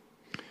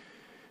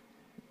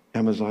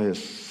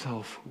 Amaziah's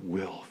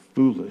self-will,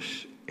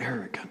 foolish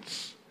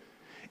arrogance.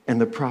 And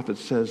the prophet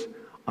says,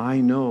 I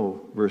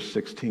know, verse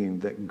 16,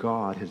 that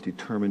God has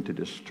determined to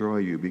destroy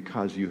you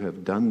because you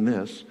have done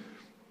this,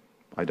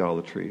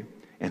 idolatry,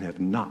 and have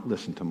not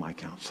listened to my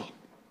counsel.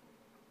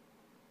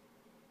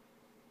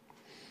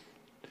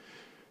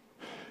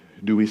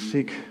 Do we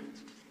seek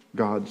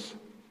God's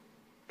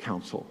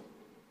counsel?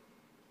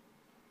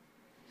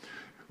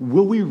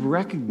 Will we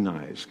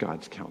recognize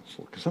God's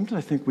counsel? Because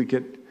sometimes I think we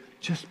get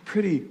just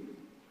pretty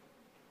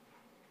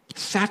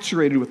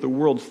saturated with the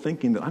world's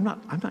thinking that I'm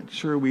not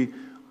sure we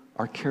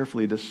are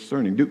carefully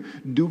discerning.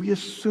 Do we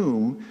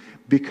assume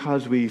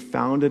because we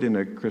found it in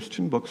a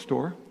Christian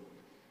bookstore,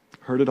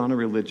 heard it on a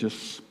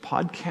religious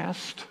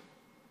podcast,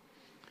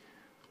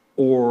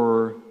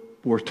 or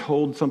were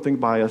told something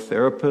by a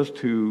therapist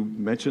who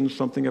mentioned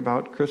something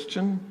about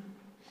Christian,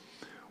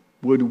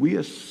 would we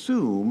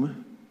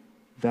assume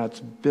that's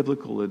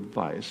biblical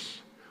advice,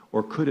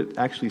 or could it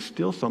actually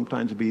still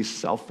sometimes be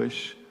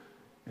selfish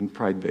and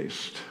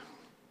pride-based,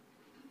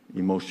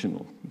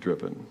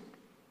 emotional-driven?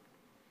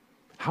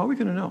 How are we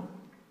going to know?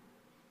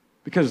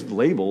 Because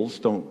labels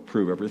don't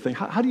prove everything.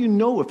 How do you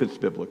know if it's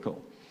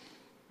biblical?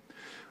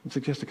 I'll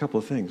suggest a couple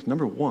of things.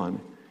 Number one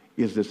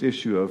is this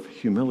issue of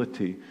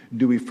humility.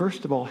 Do we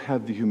first of all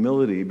have the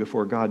humility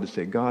before God to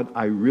say, God,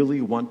 I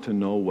really want to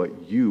know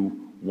what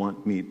you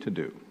want me to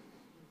do?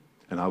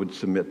 And I would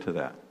submit to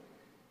that.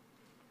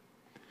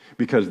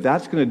 Because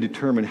that's going to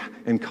determine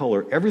and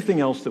color everything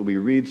else that we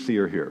read, see,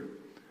 or hear.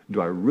 Do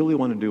I really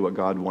want to do what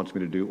God wants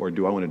me to do, or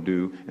do I want to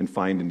do and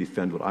find and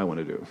defend what I want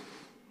to do?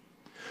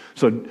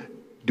 So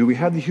do we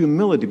have the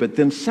humility? But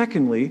then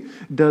secondly,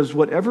 does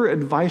whatever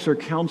advice or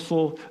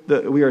counsel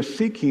that we are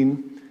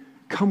seeking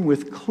come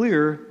with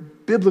clear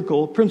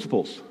biblical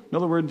principles? In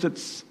other words,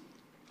 it's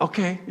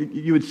okay.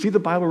 You would see the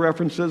Bible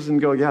references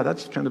and go, yeah,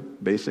 that's kind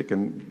of basic,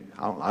 and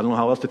I don't know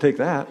how else to take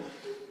that.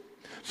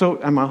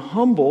 So am I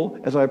humble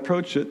as I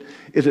approach it?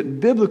 Is it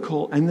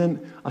biblical? And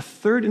then a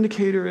third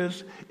indicator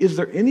is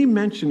there any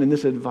mention in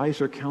this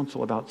advice or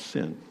counsel about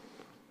sin?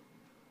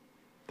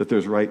 That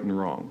there's right and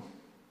wrong?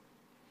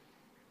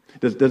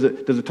 Does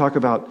it talk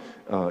about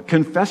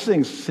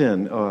confessing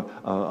sin,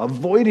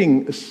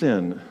 avoiding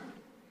sin?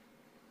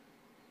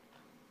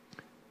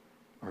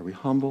 Are we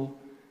humble?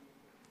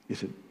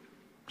 Is it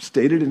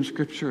stated in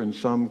Scripture in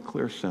some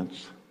clear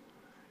sense?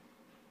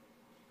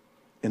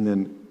 And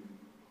then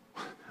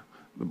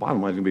The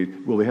bottom line is going to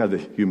be, will we have the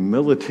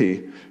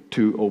humility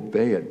to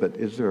obey it? But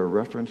is there a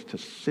reference to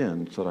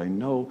sin so that I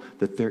know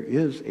that there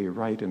is a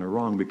right and a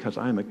wrong because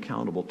I'm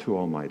accountable to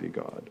Almighty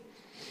God?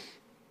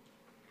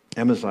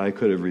 Amaziah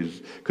could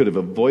have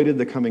avoided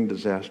the coming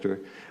disaster,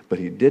 but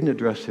he didn't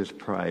address his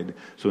pride.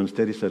 So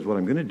instead he says, what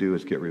I'm going to do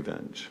is get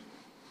revenge.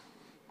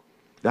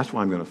 That's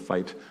why I'm going to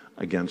fight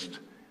against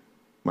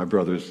my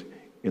brothers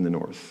in the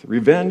north.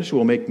 Revenge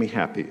will make me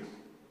happy.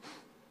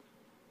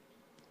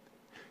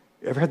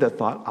 Ever had that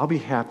thought? I'll be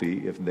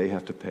happy if they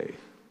have to pay.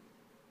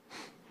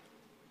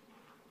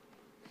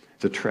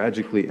 It's a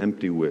tragically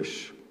empty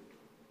wish.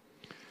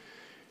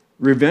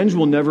 Revenge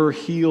will never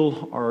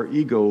heal our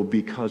ego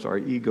because our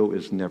ego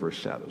is never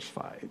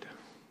satisfied.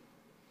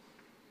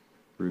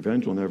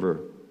 Revenge will never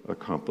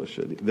accomplish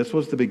it. This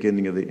was the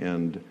beginning of the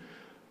end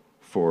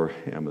for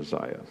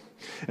Amaziah.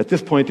 At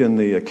this point in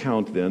the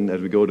account then,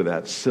 as we go to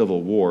that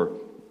civil war,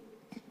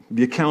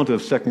 the account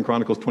of 2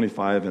 Chronicles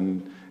 25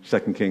 and 2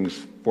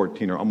 Kings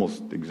 14 are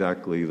almost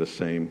exactly the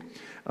same.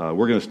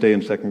 We're going to stay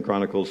in 2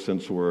 Chronicles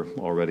since we're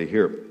already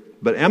here.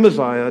 But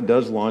Amaziah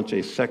does launch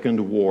a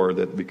second war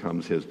that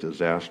becomes his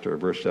disaster.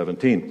 Verse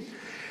 17.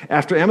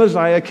 After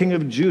Amaziah, king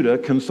of Judah,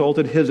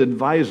 consulted his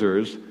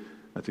advisors,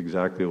 that's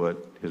exactly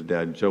what his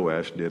dad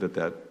Joash did at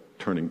that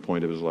turning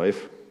point of his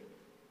life.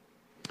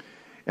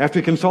 After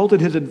he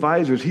consulted his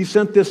advisors, he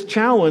sent this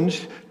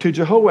challenge to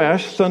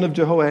Jehoash, son of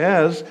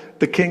Jehoahaz,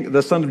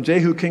 the son of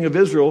Jehu, king of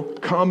Israel,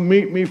 come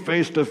meet me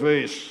face to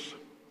face.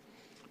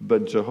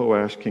 But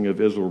Jehoash, king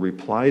of Israel,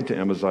 replied to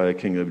Amaziah,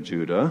 king of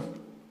Judah,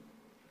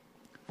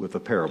 with a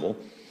parable.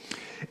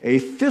 A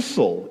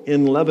thistle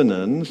in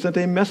Lebanon sent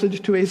a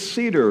message to a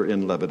cedar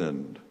in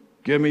Lebanon.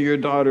 Give your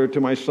daughter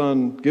to my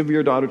son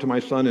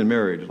in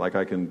marriage, like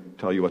I can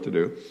tell you what to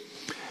do.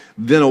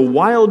 Then a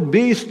wild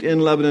beast in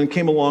Lebanon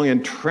came along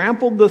and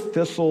trampled the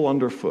thistle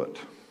underfoot.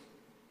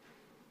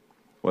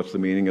 What's the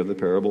meaning of the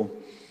parable?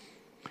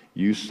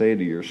 You say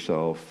to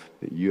yourself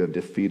that you have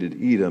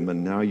defeated Edom,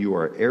 and now you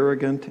are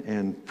arrogant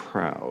and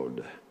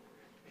proud.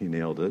 He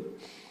nailed it.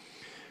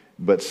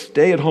 But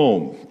stay at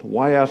home.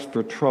 Why ask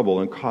for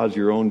trouble and cause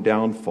your own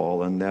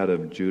downfall and that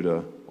of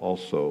Judah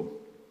also?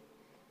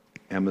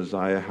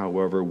 Amaziah,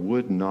 however,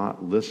 would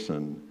not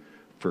listen,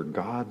 for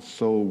God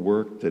so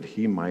worked that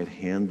he might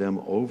hand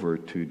them over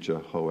to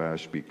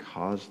Jehoash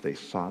because they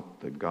sought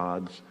the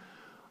gods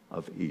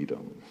of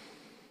Edom.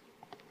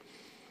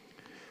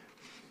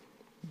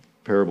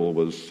 Parable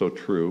was so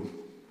true.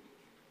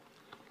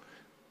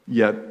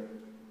 Yet,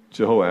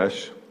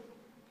 Jehoash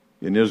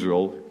in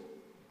Israel,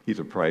 he's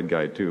a pride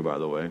guy too, by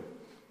the way,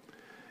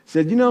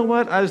 said, you know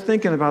what? I was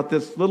thinking about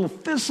this little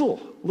thistle,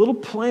 little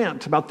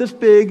plant about this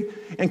big,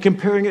 and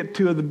comparing it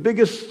to the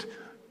biggest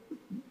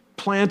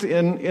plant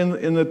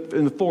in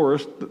the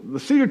forest, the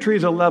cedar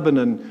trees of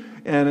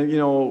Lebanon, and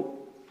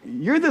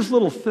you're this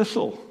little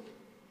thistle.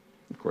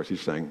 Of course,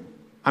 he's saying,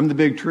 I'm the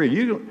big tree.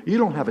 You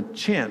don't have a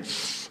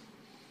chance.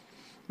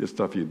 This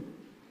stuff you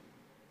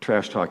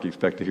trash talk you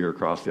expect to hear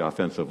across the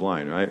offensive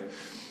line, right?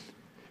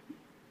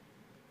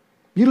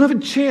 You don't have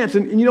a chance,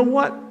 and you know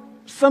what?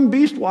 Some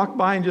beast walked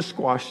by and just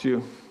squashed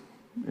you,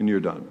 and you're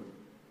done.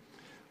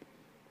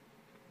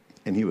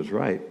 And he was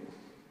right.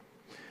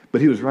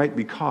 But he was right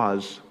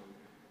because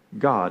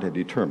God had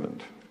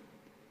determined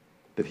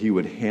that he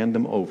would hand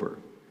them over.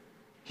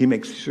 He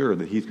makes sure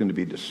that he's going to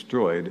be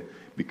destroyed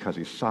because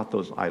he sought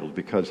those idols,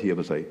 because he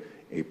was a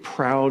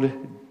proud,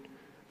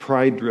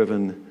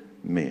 pride-driven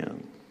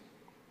man.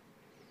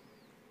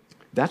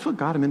 That's what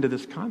got him into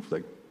this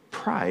conflict.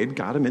 Pride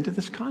got him into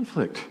this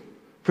conflict.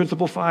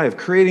 Principle 5,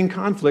 creating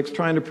conflicts,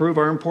 trying to prove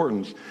our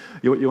importance.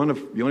 You want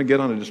to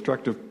get on a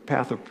destructive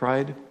path of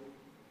pride?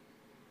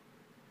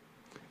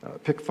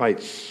 Pick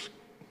fights.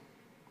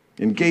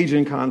 Engage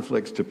in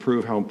conflicts to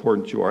prove how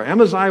important you are.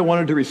 Amaziah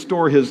wanted to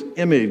restore his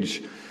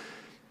image.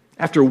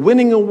 After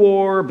winning a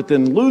war, but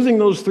then losing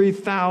those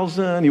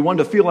 3,000, he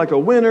wanted to feel like a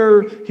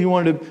winner. He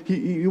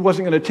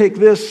wasn't going to take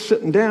this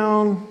sitting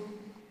down.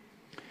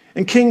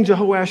 And King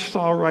Jehoash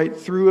saw right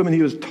through him, and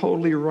he was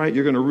totally right.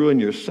 You're going to ruin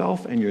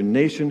yourself and your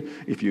nation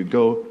if you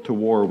go to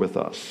war with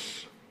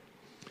us.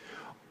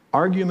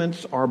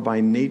 Arguments are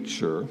by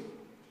nature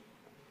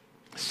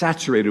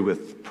saturated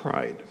with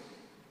pride.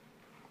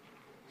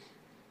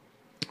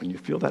 When you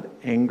feel that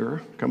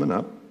anger coming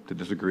up to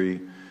disagree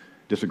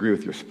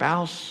with your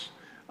spouse,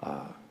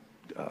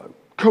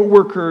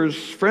 co-workers,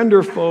 friend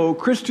or foe,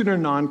 Christian or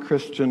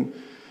non-Christian,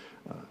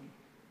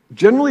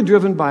 generally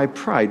driven by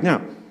pride.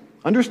 Now,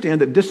 understand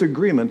that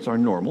disagreements are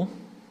normal,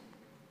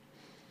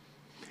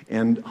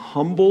 and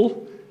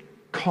humble,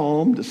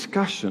 calm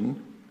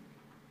discussion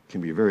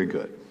can be very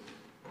good.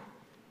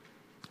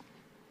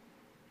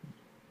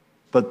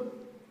 But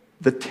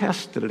the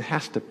test that it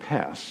has to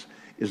pass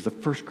is the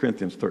 1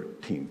 Corinthians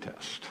 13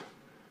 test.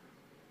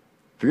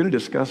 If you're going to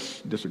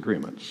discuss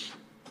disagreements,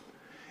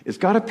 it's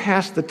got to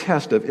pass the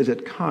test of, is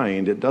it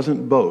kind? It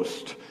doesn't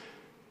boast.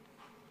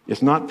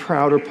 It's not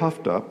proud or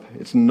puffed up.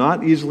 It's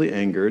not easily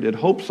angered. It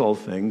hopes all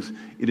things.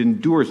 It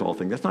endures all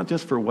things. That's not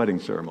just for wedding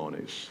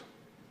ceremonies.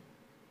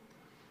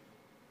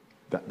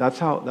 That's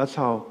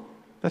how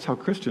That's how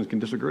Christians can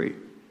disagree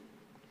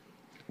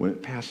when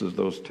it passes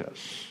those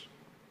tests.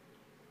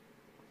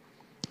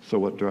 So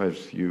what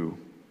drives you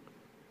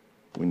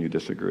when you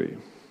disagree?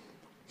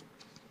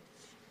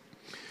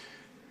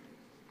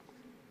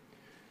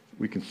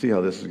 We can see how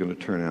this is going to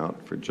turn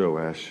out for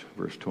Joash,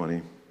 verse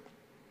 20.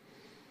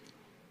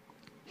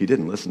 He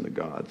didn't listen to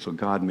God, so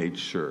God made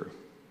sure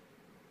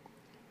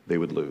they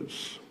would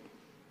lose.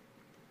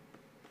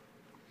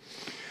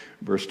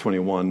 Verse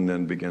 21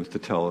 then begins to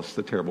tell us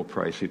the terrible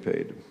price he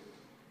paid.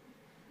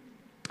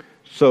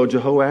 So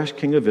Jehoash,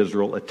 king of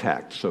Israel,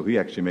 attacked. So he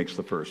actually makes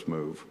the first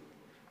move.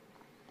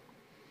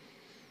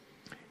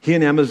 He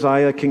and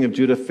Amaziah, king of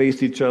Judah,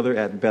 faced each other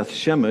at Beth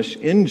Shemesh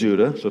in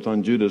Judah, so it's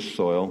on Judah's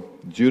soil.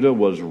 Judah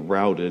was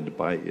routed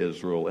by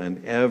Israel,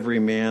 and every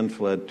man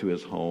fled to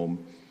his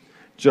home.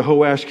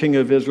 Jehoash, king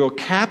of Israel,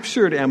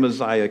 captured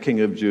Amaziah, king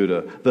of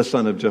Judah, the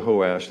son of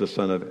Jehoash, the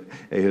son of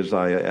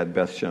Ahaziah, at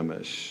Beth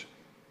Shemesh.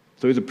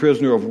 So he's a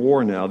prisoner of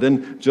war now.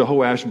 Then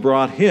Jehoash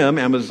brought him,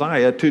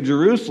 Amaziah, to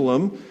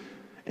Jerusalem.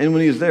 And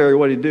when he's there,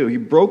 what did he do? He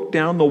broke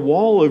down the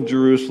wall of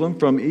Jerusalem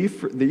from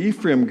the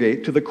Ephraim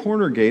gate to the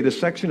corner gate, a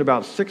section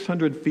about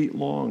 600 feet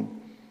long.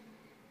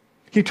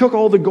 He took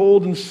all the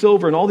gold and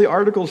silver and all the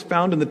articles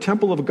found in the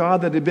temple of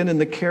God that had been in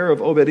the care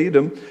of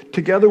Obed-Edom,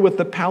 together with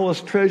the palace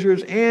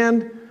treasures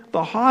and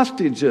the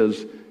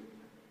hostages.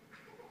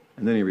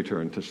 And then he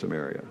returned to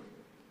Samaria.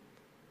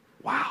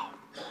 Wow.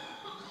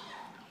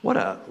 What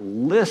a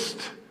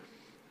list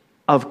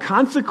of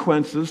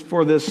consequences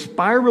for this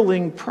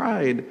spiraling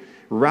pride.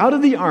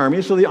 Routed the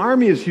army, so the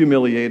army is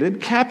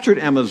humiliated, captured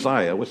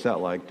Amaziah. What's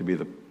that like to be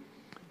the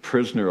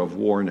prisoner of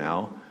war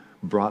now,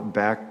 brought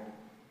back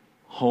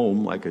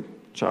home like a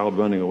child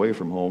running away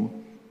from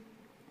home,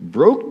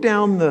 broke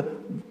down the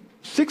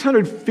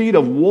 600 feet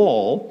of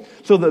wall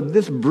so that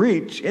this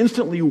breach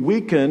instantly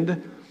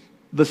weakened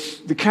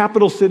the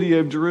capital city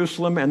of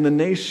Jerusalem and the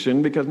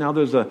nation, because now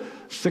there's a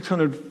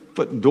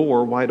 600-foot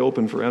door wide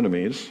open for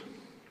enemies.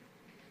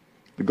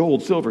 The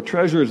gold, silver,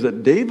 treasures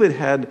that David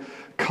had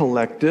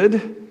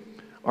collected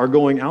are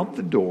going out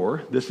the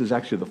door. This is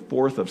actually the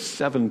fourth of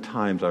 7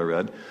 times I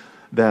read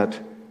that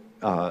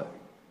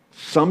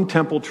some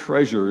temple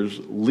treasures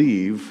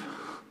leave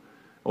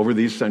over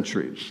these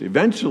centuries,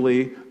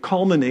 eventually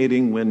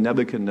culminating when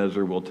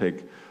Nebuchadnezzar will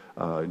take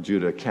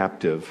Judah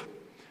captive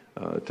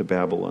to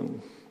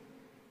Babylon.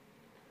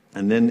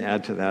 And then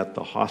add to that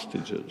the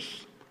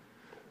hostages.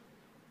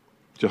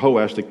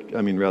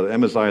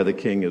 Amaziah the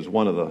king is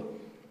one of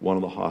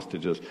the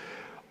hostages.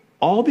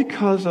 All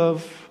because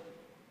of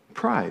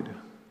pride.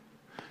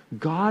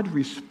 God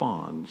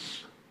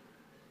responds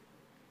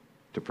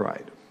to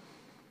pride.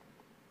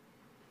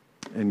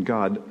 And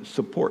God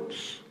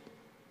supports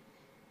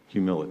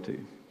humility.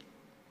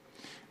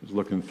 I was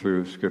looking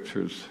through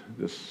scriptures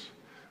this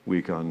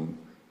week on...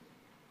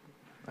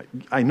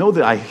 I know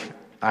that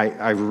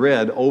I've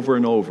read over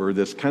and over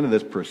this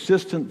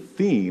persistent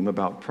theme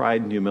about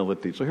pride and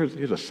humility. So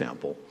here's a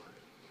sample.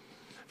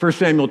 1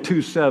 Samuel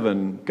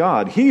 2:7,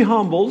 God, he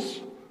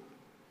humbles,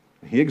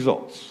 he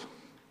exalts.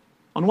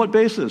 On what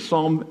basis?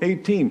 Psalm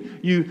 18,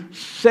 you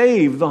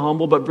save the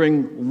humble but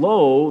bring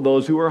low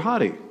those who are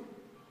haughty.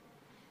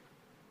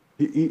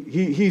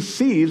 He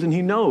sees and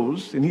he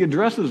knows and he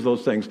addresses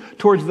those things.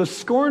 Towards the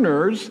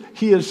scorners,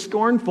 he is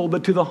scornful,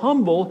 but to the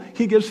humble,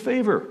 he gives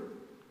favor.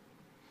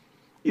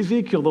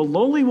 Ezekiel, the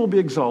lowly will be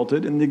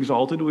exalted and the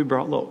exalted will be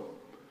brought low.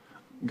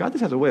 God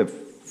just has a way of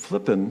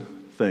flipping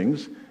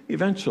things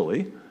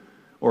eventually.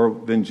 Or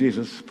then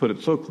Jesus put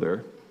it so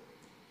clear,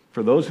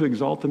 for those who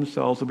exalt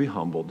themselves will be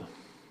humbled,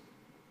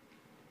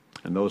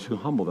 and those who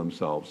humble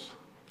themselves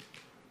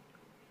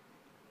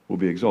will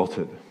be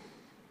exalted.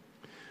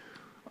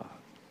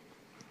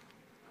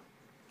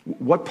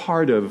 What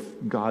part of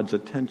God's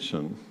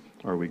attention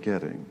are we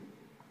getting?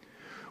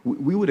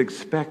 We would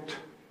expect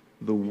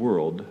the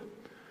world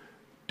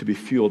to be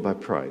fueled by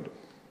pride.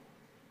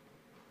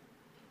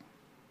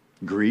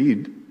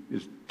 Greed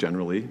is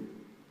generally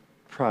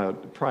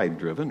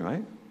pride-driven,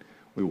 right?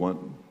 We want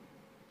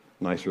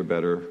nicer,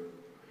 better,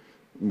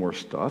 more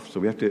stuff. So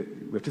we have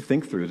to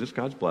think through, is this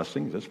God's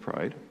blessing? Is this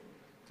pride?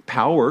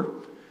 Power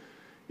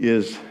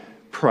is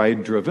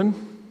pride-driven,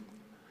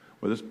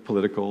 whether it's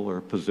political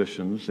or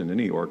positions in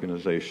any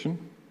organization,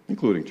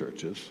 including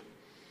churches.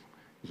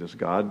 Is this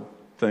God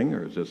thing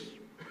or is this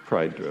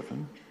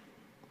pride-driven?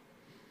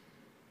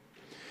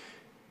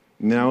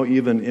 Now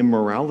even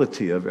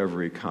immorality of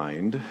every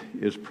kind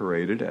is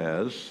paraded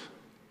as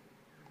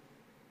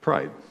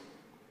pride.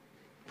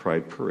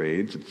 Pride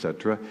parades,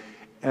 etc.,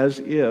 as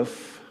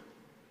if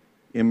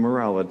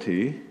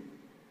immorality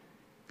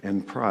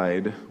and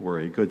pride were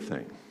a good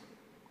thing.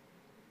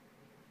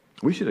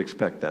 We should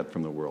expect that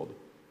from the world.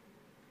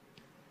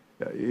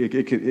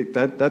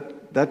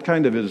 That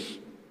kind of is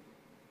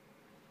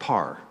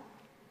par.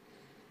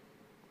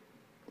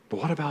 But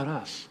what about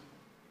us?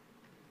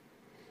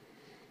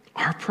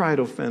 Our pride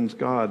offends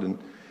God, and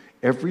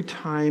every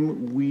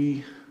time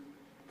we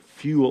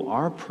fuel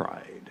our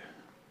pride,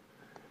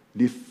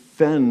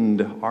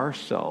 defend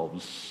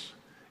ourselves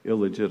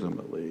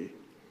illegitimately,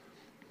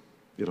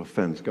 It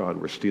offends God.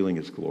 We're stealing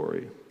his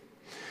glory.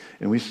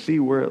 And we see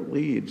where it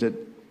leads. It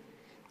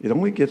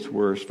only gets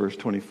worse. Verse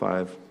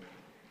 25.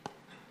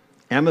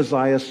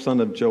 Amaziah, son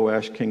of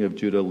Joash, king of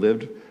Judah,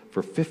 lived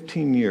for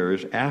 15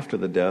 years after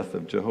the death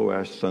of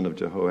Jehoash, son of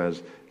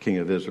Jehoaz, king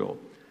of Israel.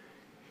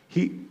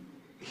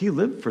 He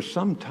lived for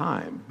some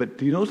time, but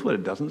do you notice what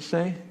it doesn't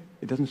say?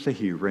 It doesn't say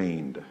he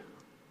reigned.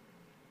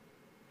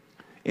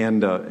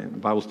 And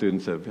Bible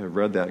students have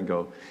read that and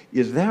go,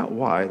 is that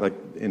why, like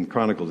in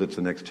Chronicles, it's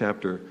the next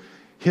chapter,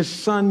 his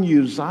son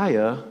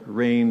Uzziah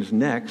reigns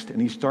next,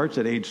 and he starts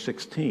at age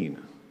 16.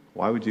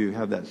 Why would you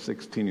have that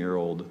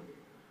 16-year-old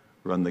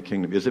run the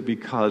kingdom? Is it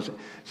because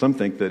some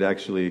think that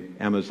actually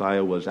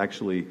Amaziah was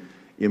actually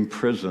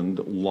imprisoned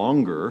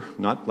longer,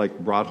 not like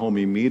brought home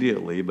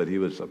immediately, but he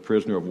was a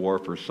prisoner of war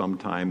for some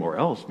time, or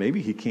else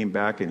maybe he came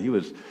back and he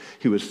was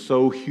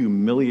so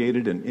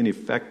humiliated and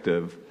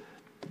ineffective.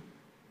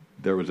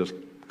 There was this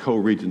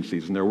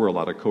co-regencies, and there were a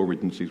lot of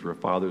co-regencies where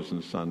fathers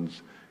and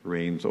sons'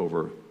 reigns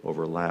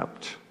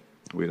overlapped.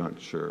 We're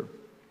not sure.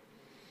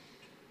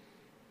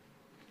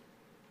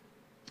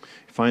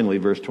 Finally,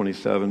 verse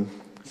 27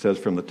 says,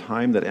 from the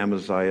time that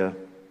Amaziah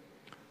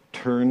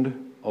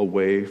turned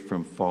away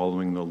from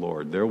following the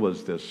Lord. There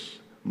was this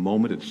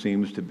moment, it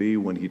seems to be,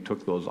 when he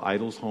took those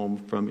idols home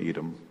from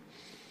Edom.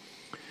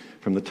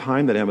 From the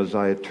time that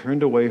Amaziah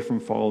turned away from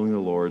following the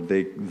Lord,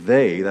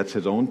 they, that's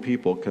his own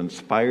people,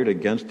 conspired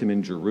against him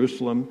in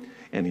Jerusalem,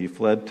 and he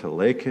fled to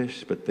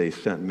Lachish, but they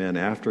sent men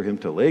after him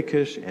to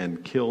Lachish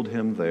and killed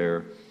him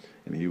there.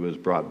 And he was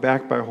brought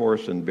back by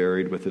horse and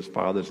buried with his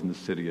fathers in the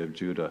city of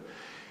Judah.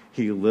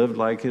 He lived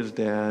like his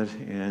dad,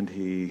 and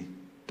he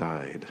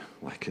died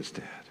like his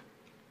dad.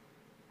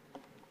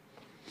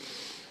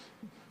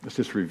 Let's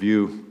just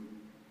review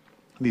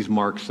these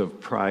marks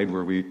of pride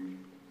where we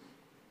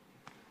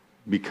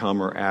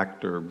become or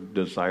act or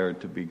desire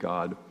to be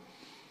God.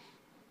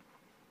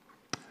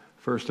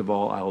 First of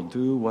all, I'll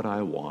do what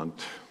I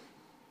want.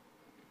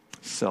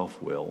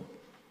 Self-will.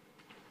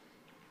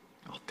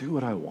 I'll do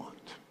what I want.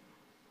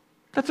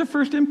 That's the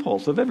first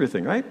impulse of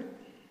everything, right?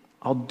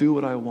 I'll do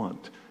what I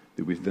want.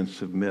 Do we then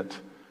submit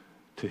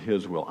to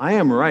his will? I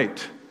am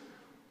right.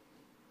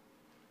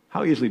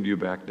 How easily do you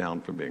back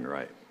down from being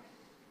right?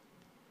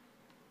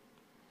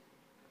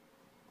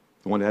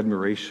 I want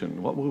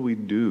admiration. What will we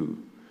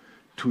do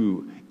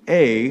to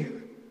A,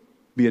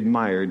 be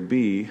admired,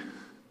 B,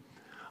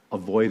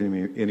 avoid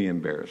any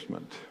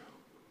embarrassment?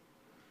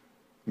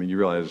 I mean, you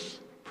realize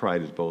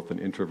pride is both an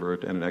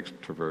introvert and an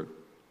extrovert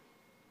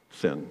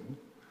sin.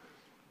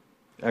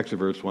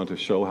 Extroverts want to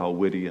show how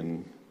witty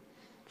and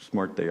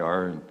smart they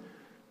are, and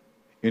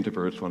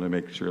introverts want to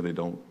make sure they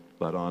don't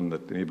let on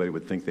that anybody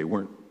would think they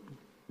weren't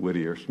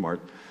witty or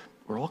smart.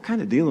 We're all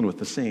kind of dealing with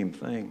the same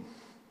thing.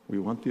 We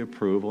want the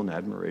approval and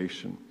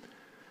admiration,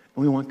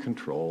 and we want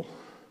control.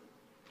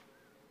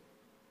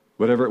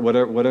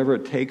 Whatever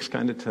it takes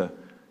kind of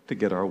to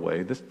get our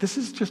way. This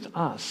is just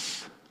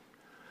us.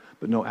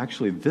 But no,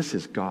 actually, this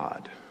is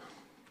God.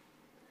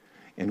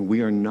 And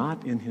we are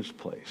not in his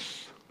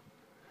place.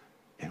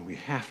 And we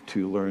have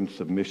to learn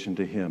submission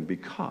to him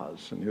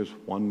because, and here's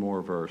one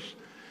more verse,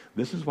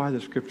 this is why the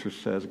scripture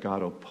says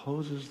God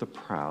opposes the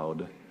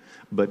proud,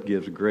 but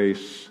gives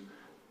grace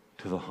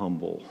to the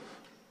humble.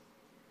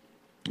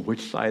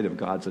 Which side of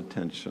God's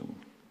attention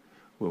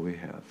will we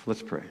have?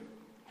 Let's pray.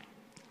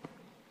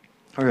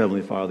 Our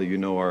Heavenly Father, you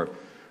know our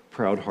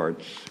proud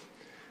hearts,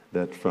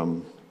 that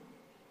from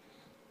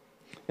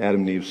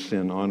Adam and Eve's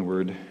sin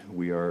onward,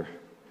 we are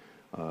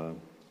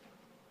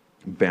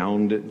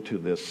bound to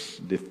this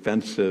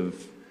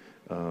defensive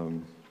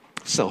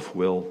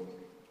self-will.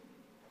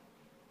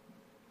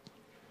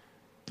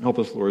 Help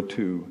us, Lord,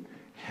 to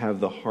have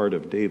the heart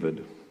of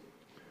David,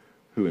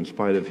 who, in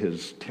spite of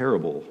his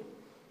terrible,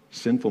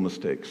 sinful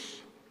mistakes,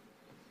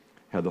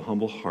 had the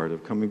humble heart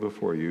of coming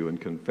before you in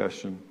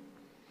confession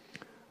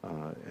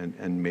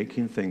and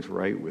making things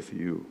right with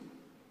you.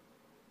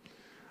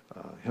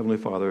 Heavenly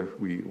Father,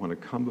 we want to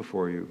come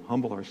before you,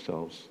 humble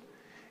ourselves,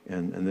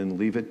 and then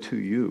leave it to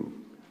you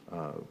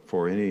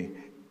for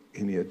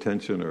any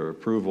attention or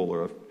approval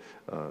or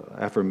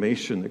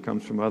affirmation that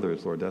comes from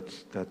others. Lord,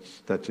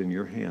 that's in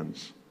your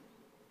hands.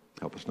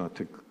 Help us not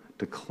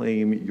to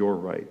claim your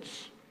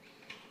rights,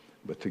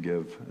 but to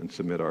give and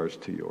submit ours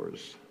to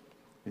yours.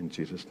 In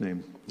Jesus'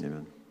 name,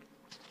 amen.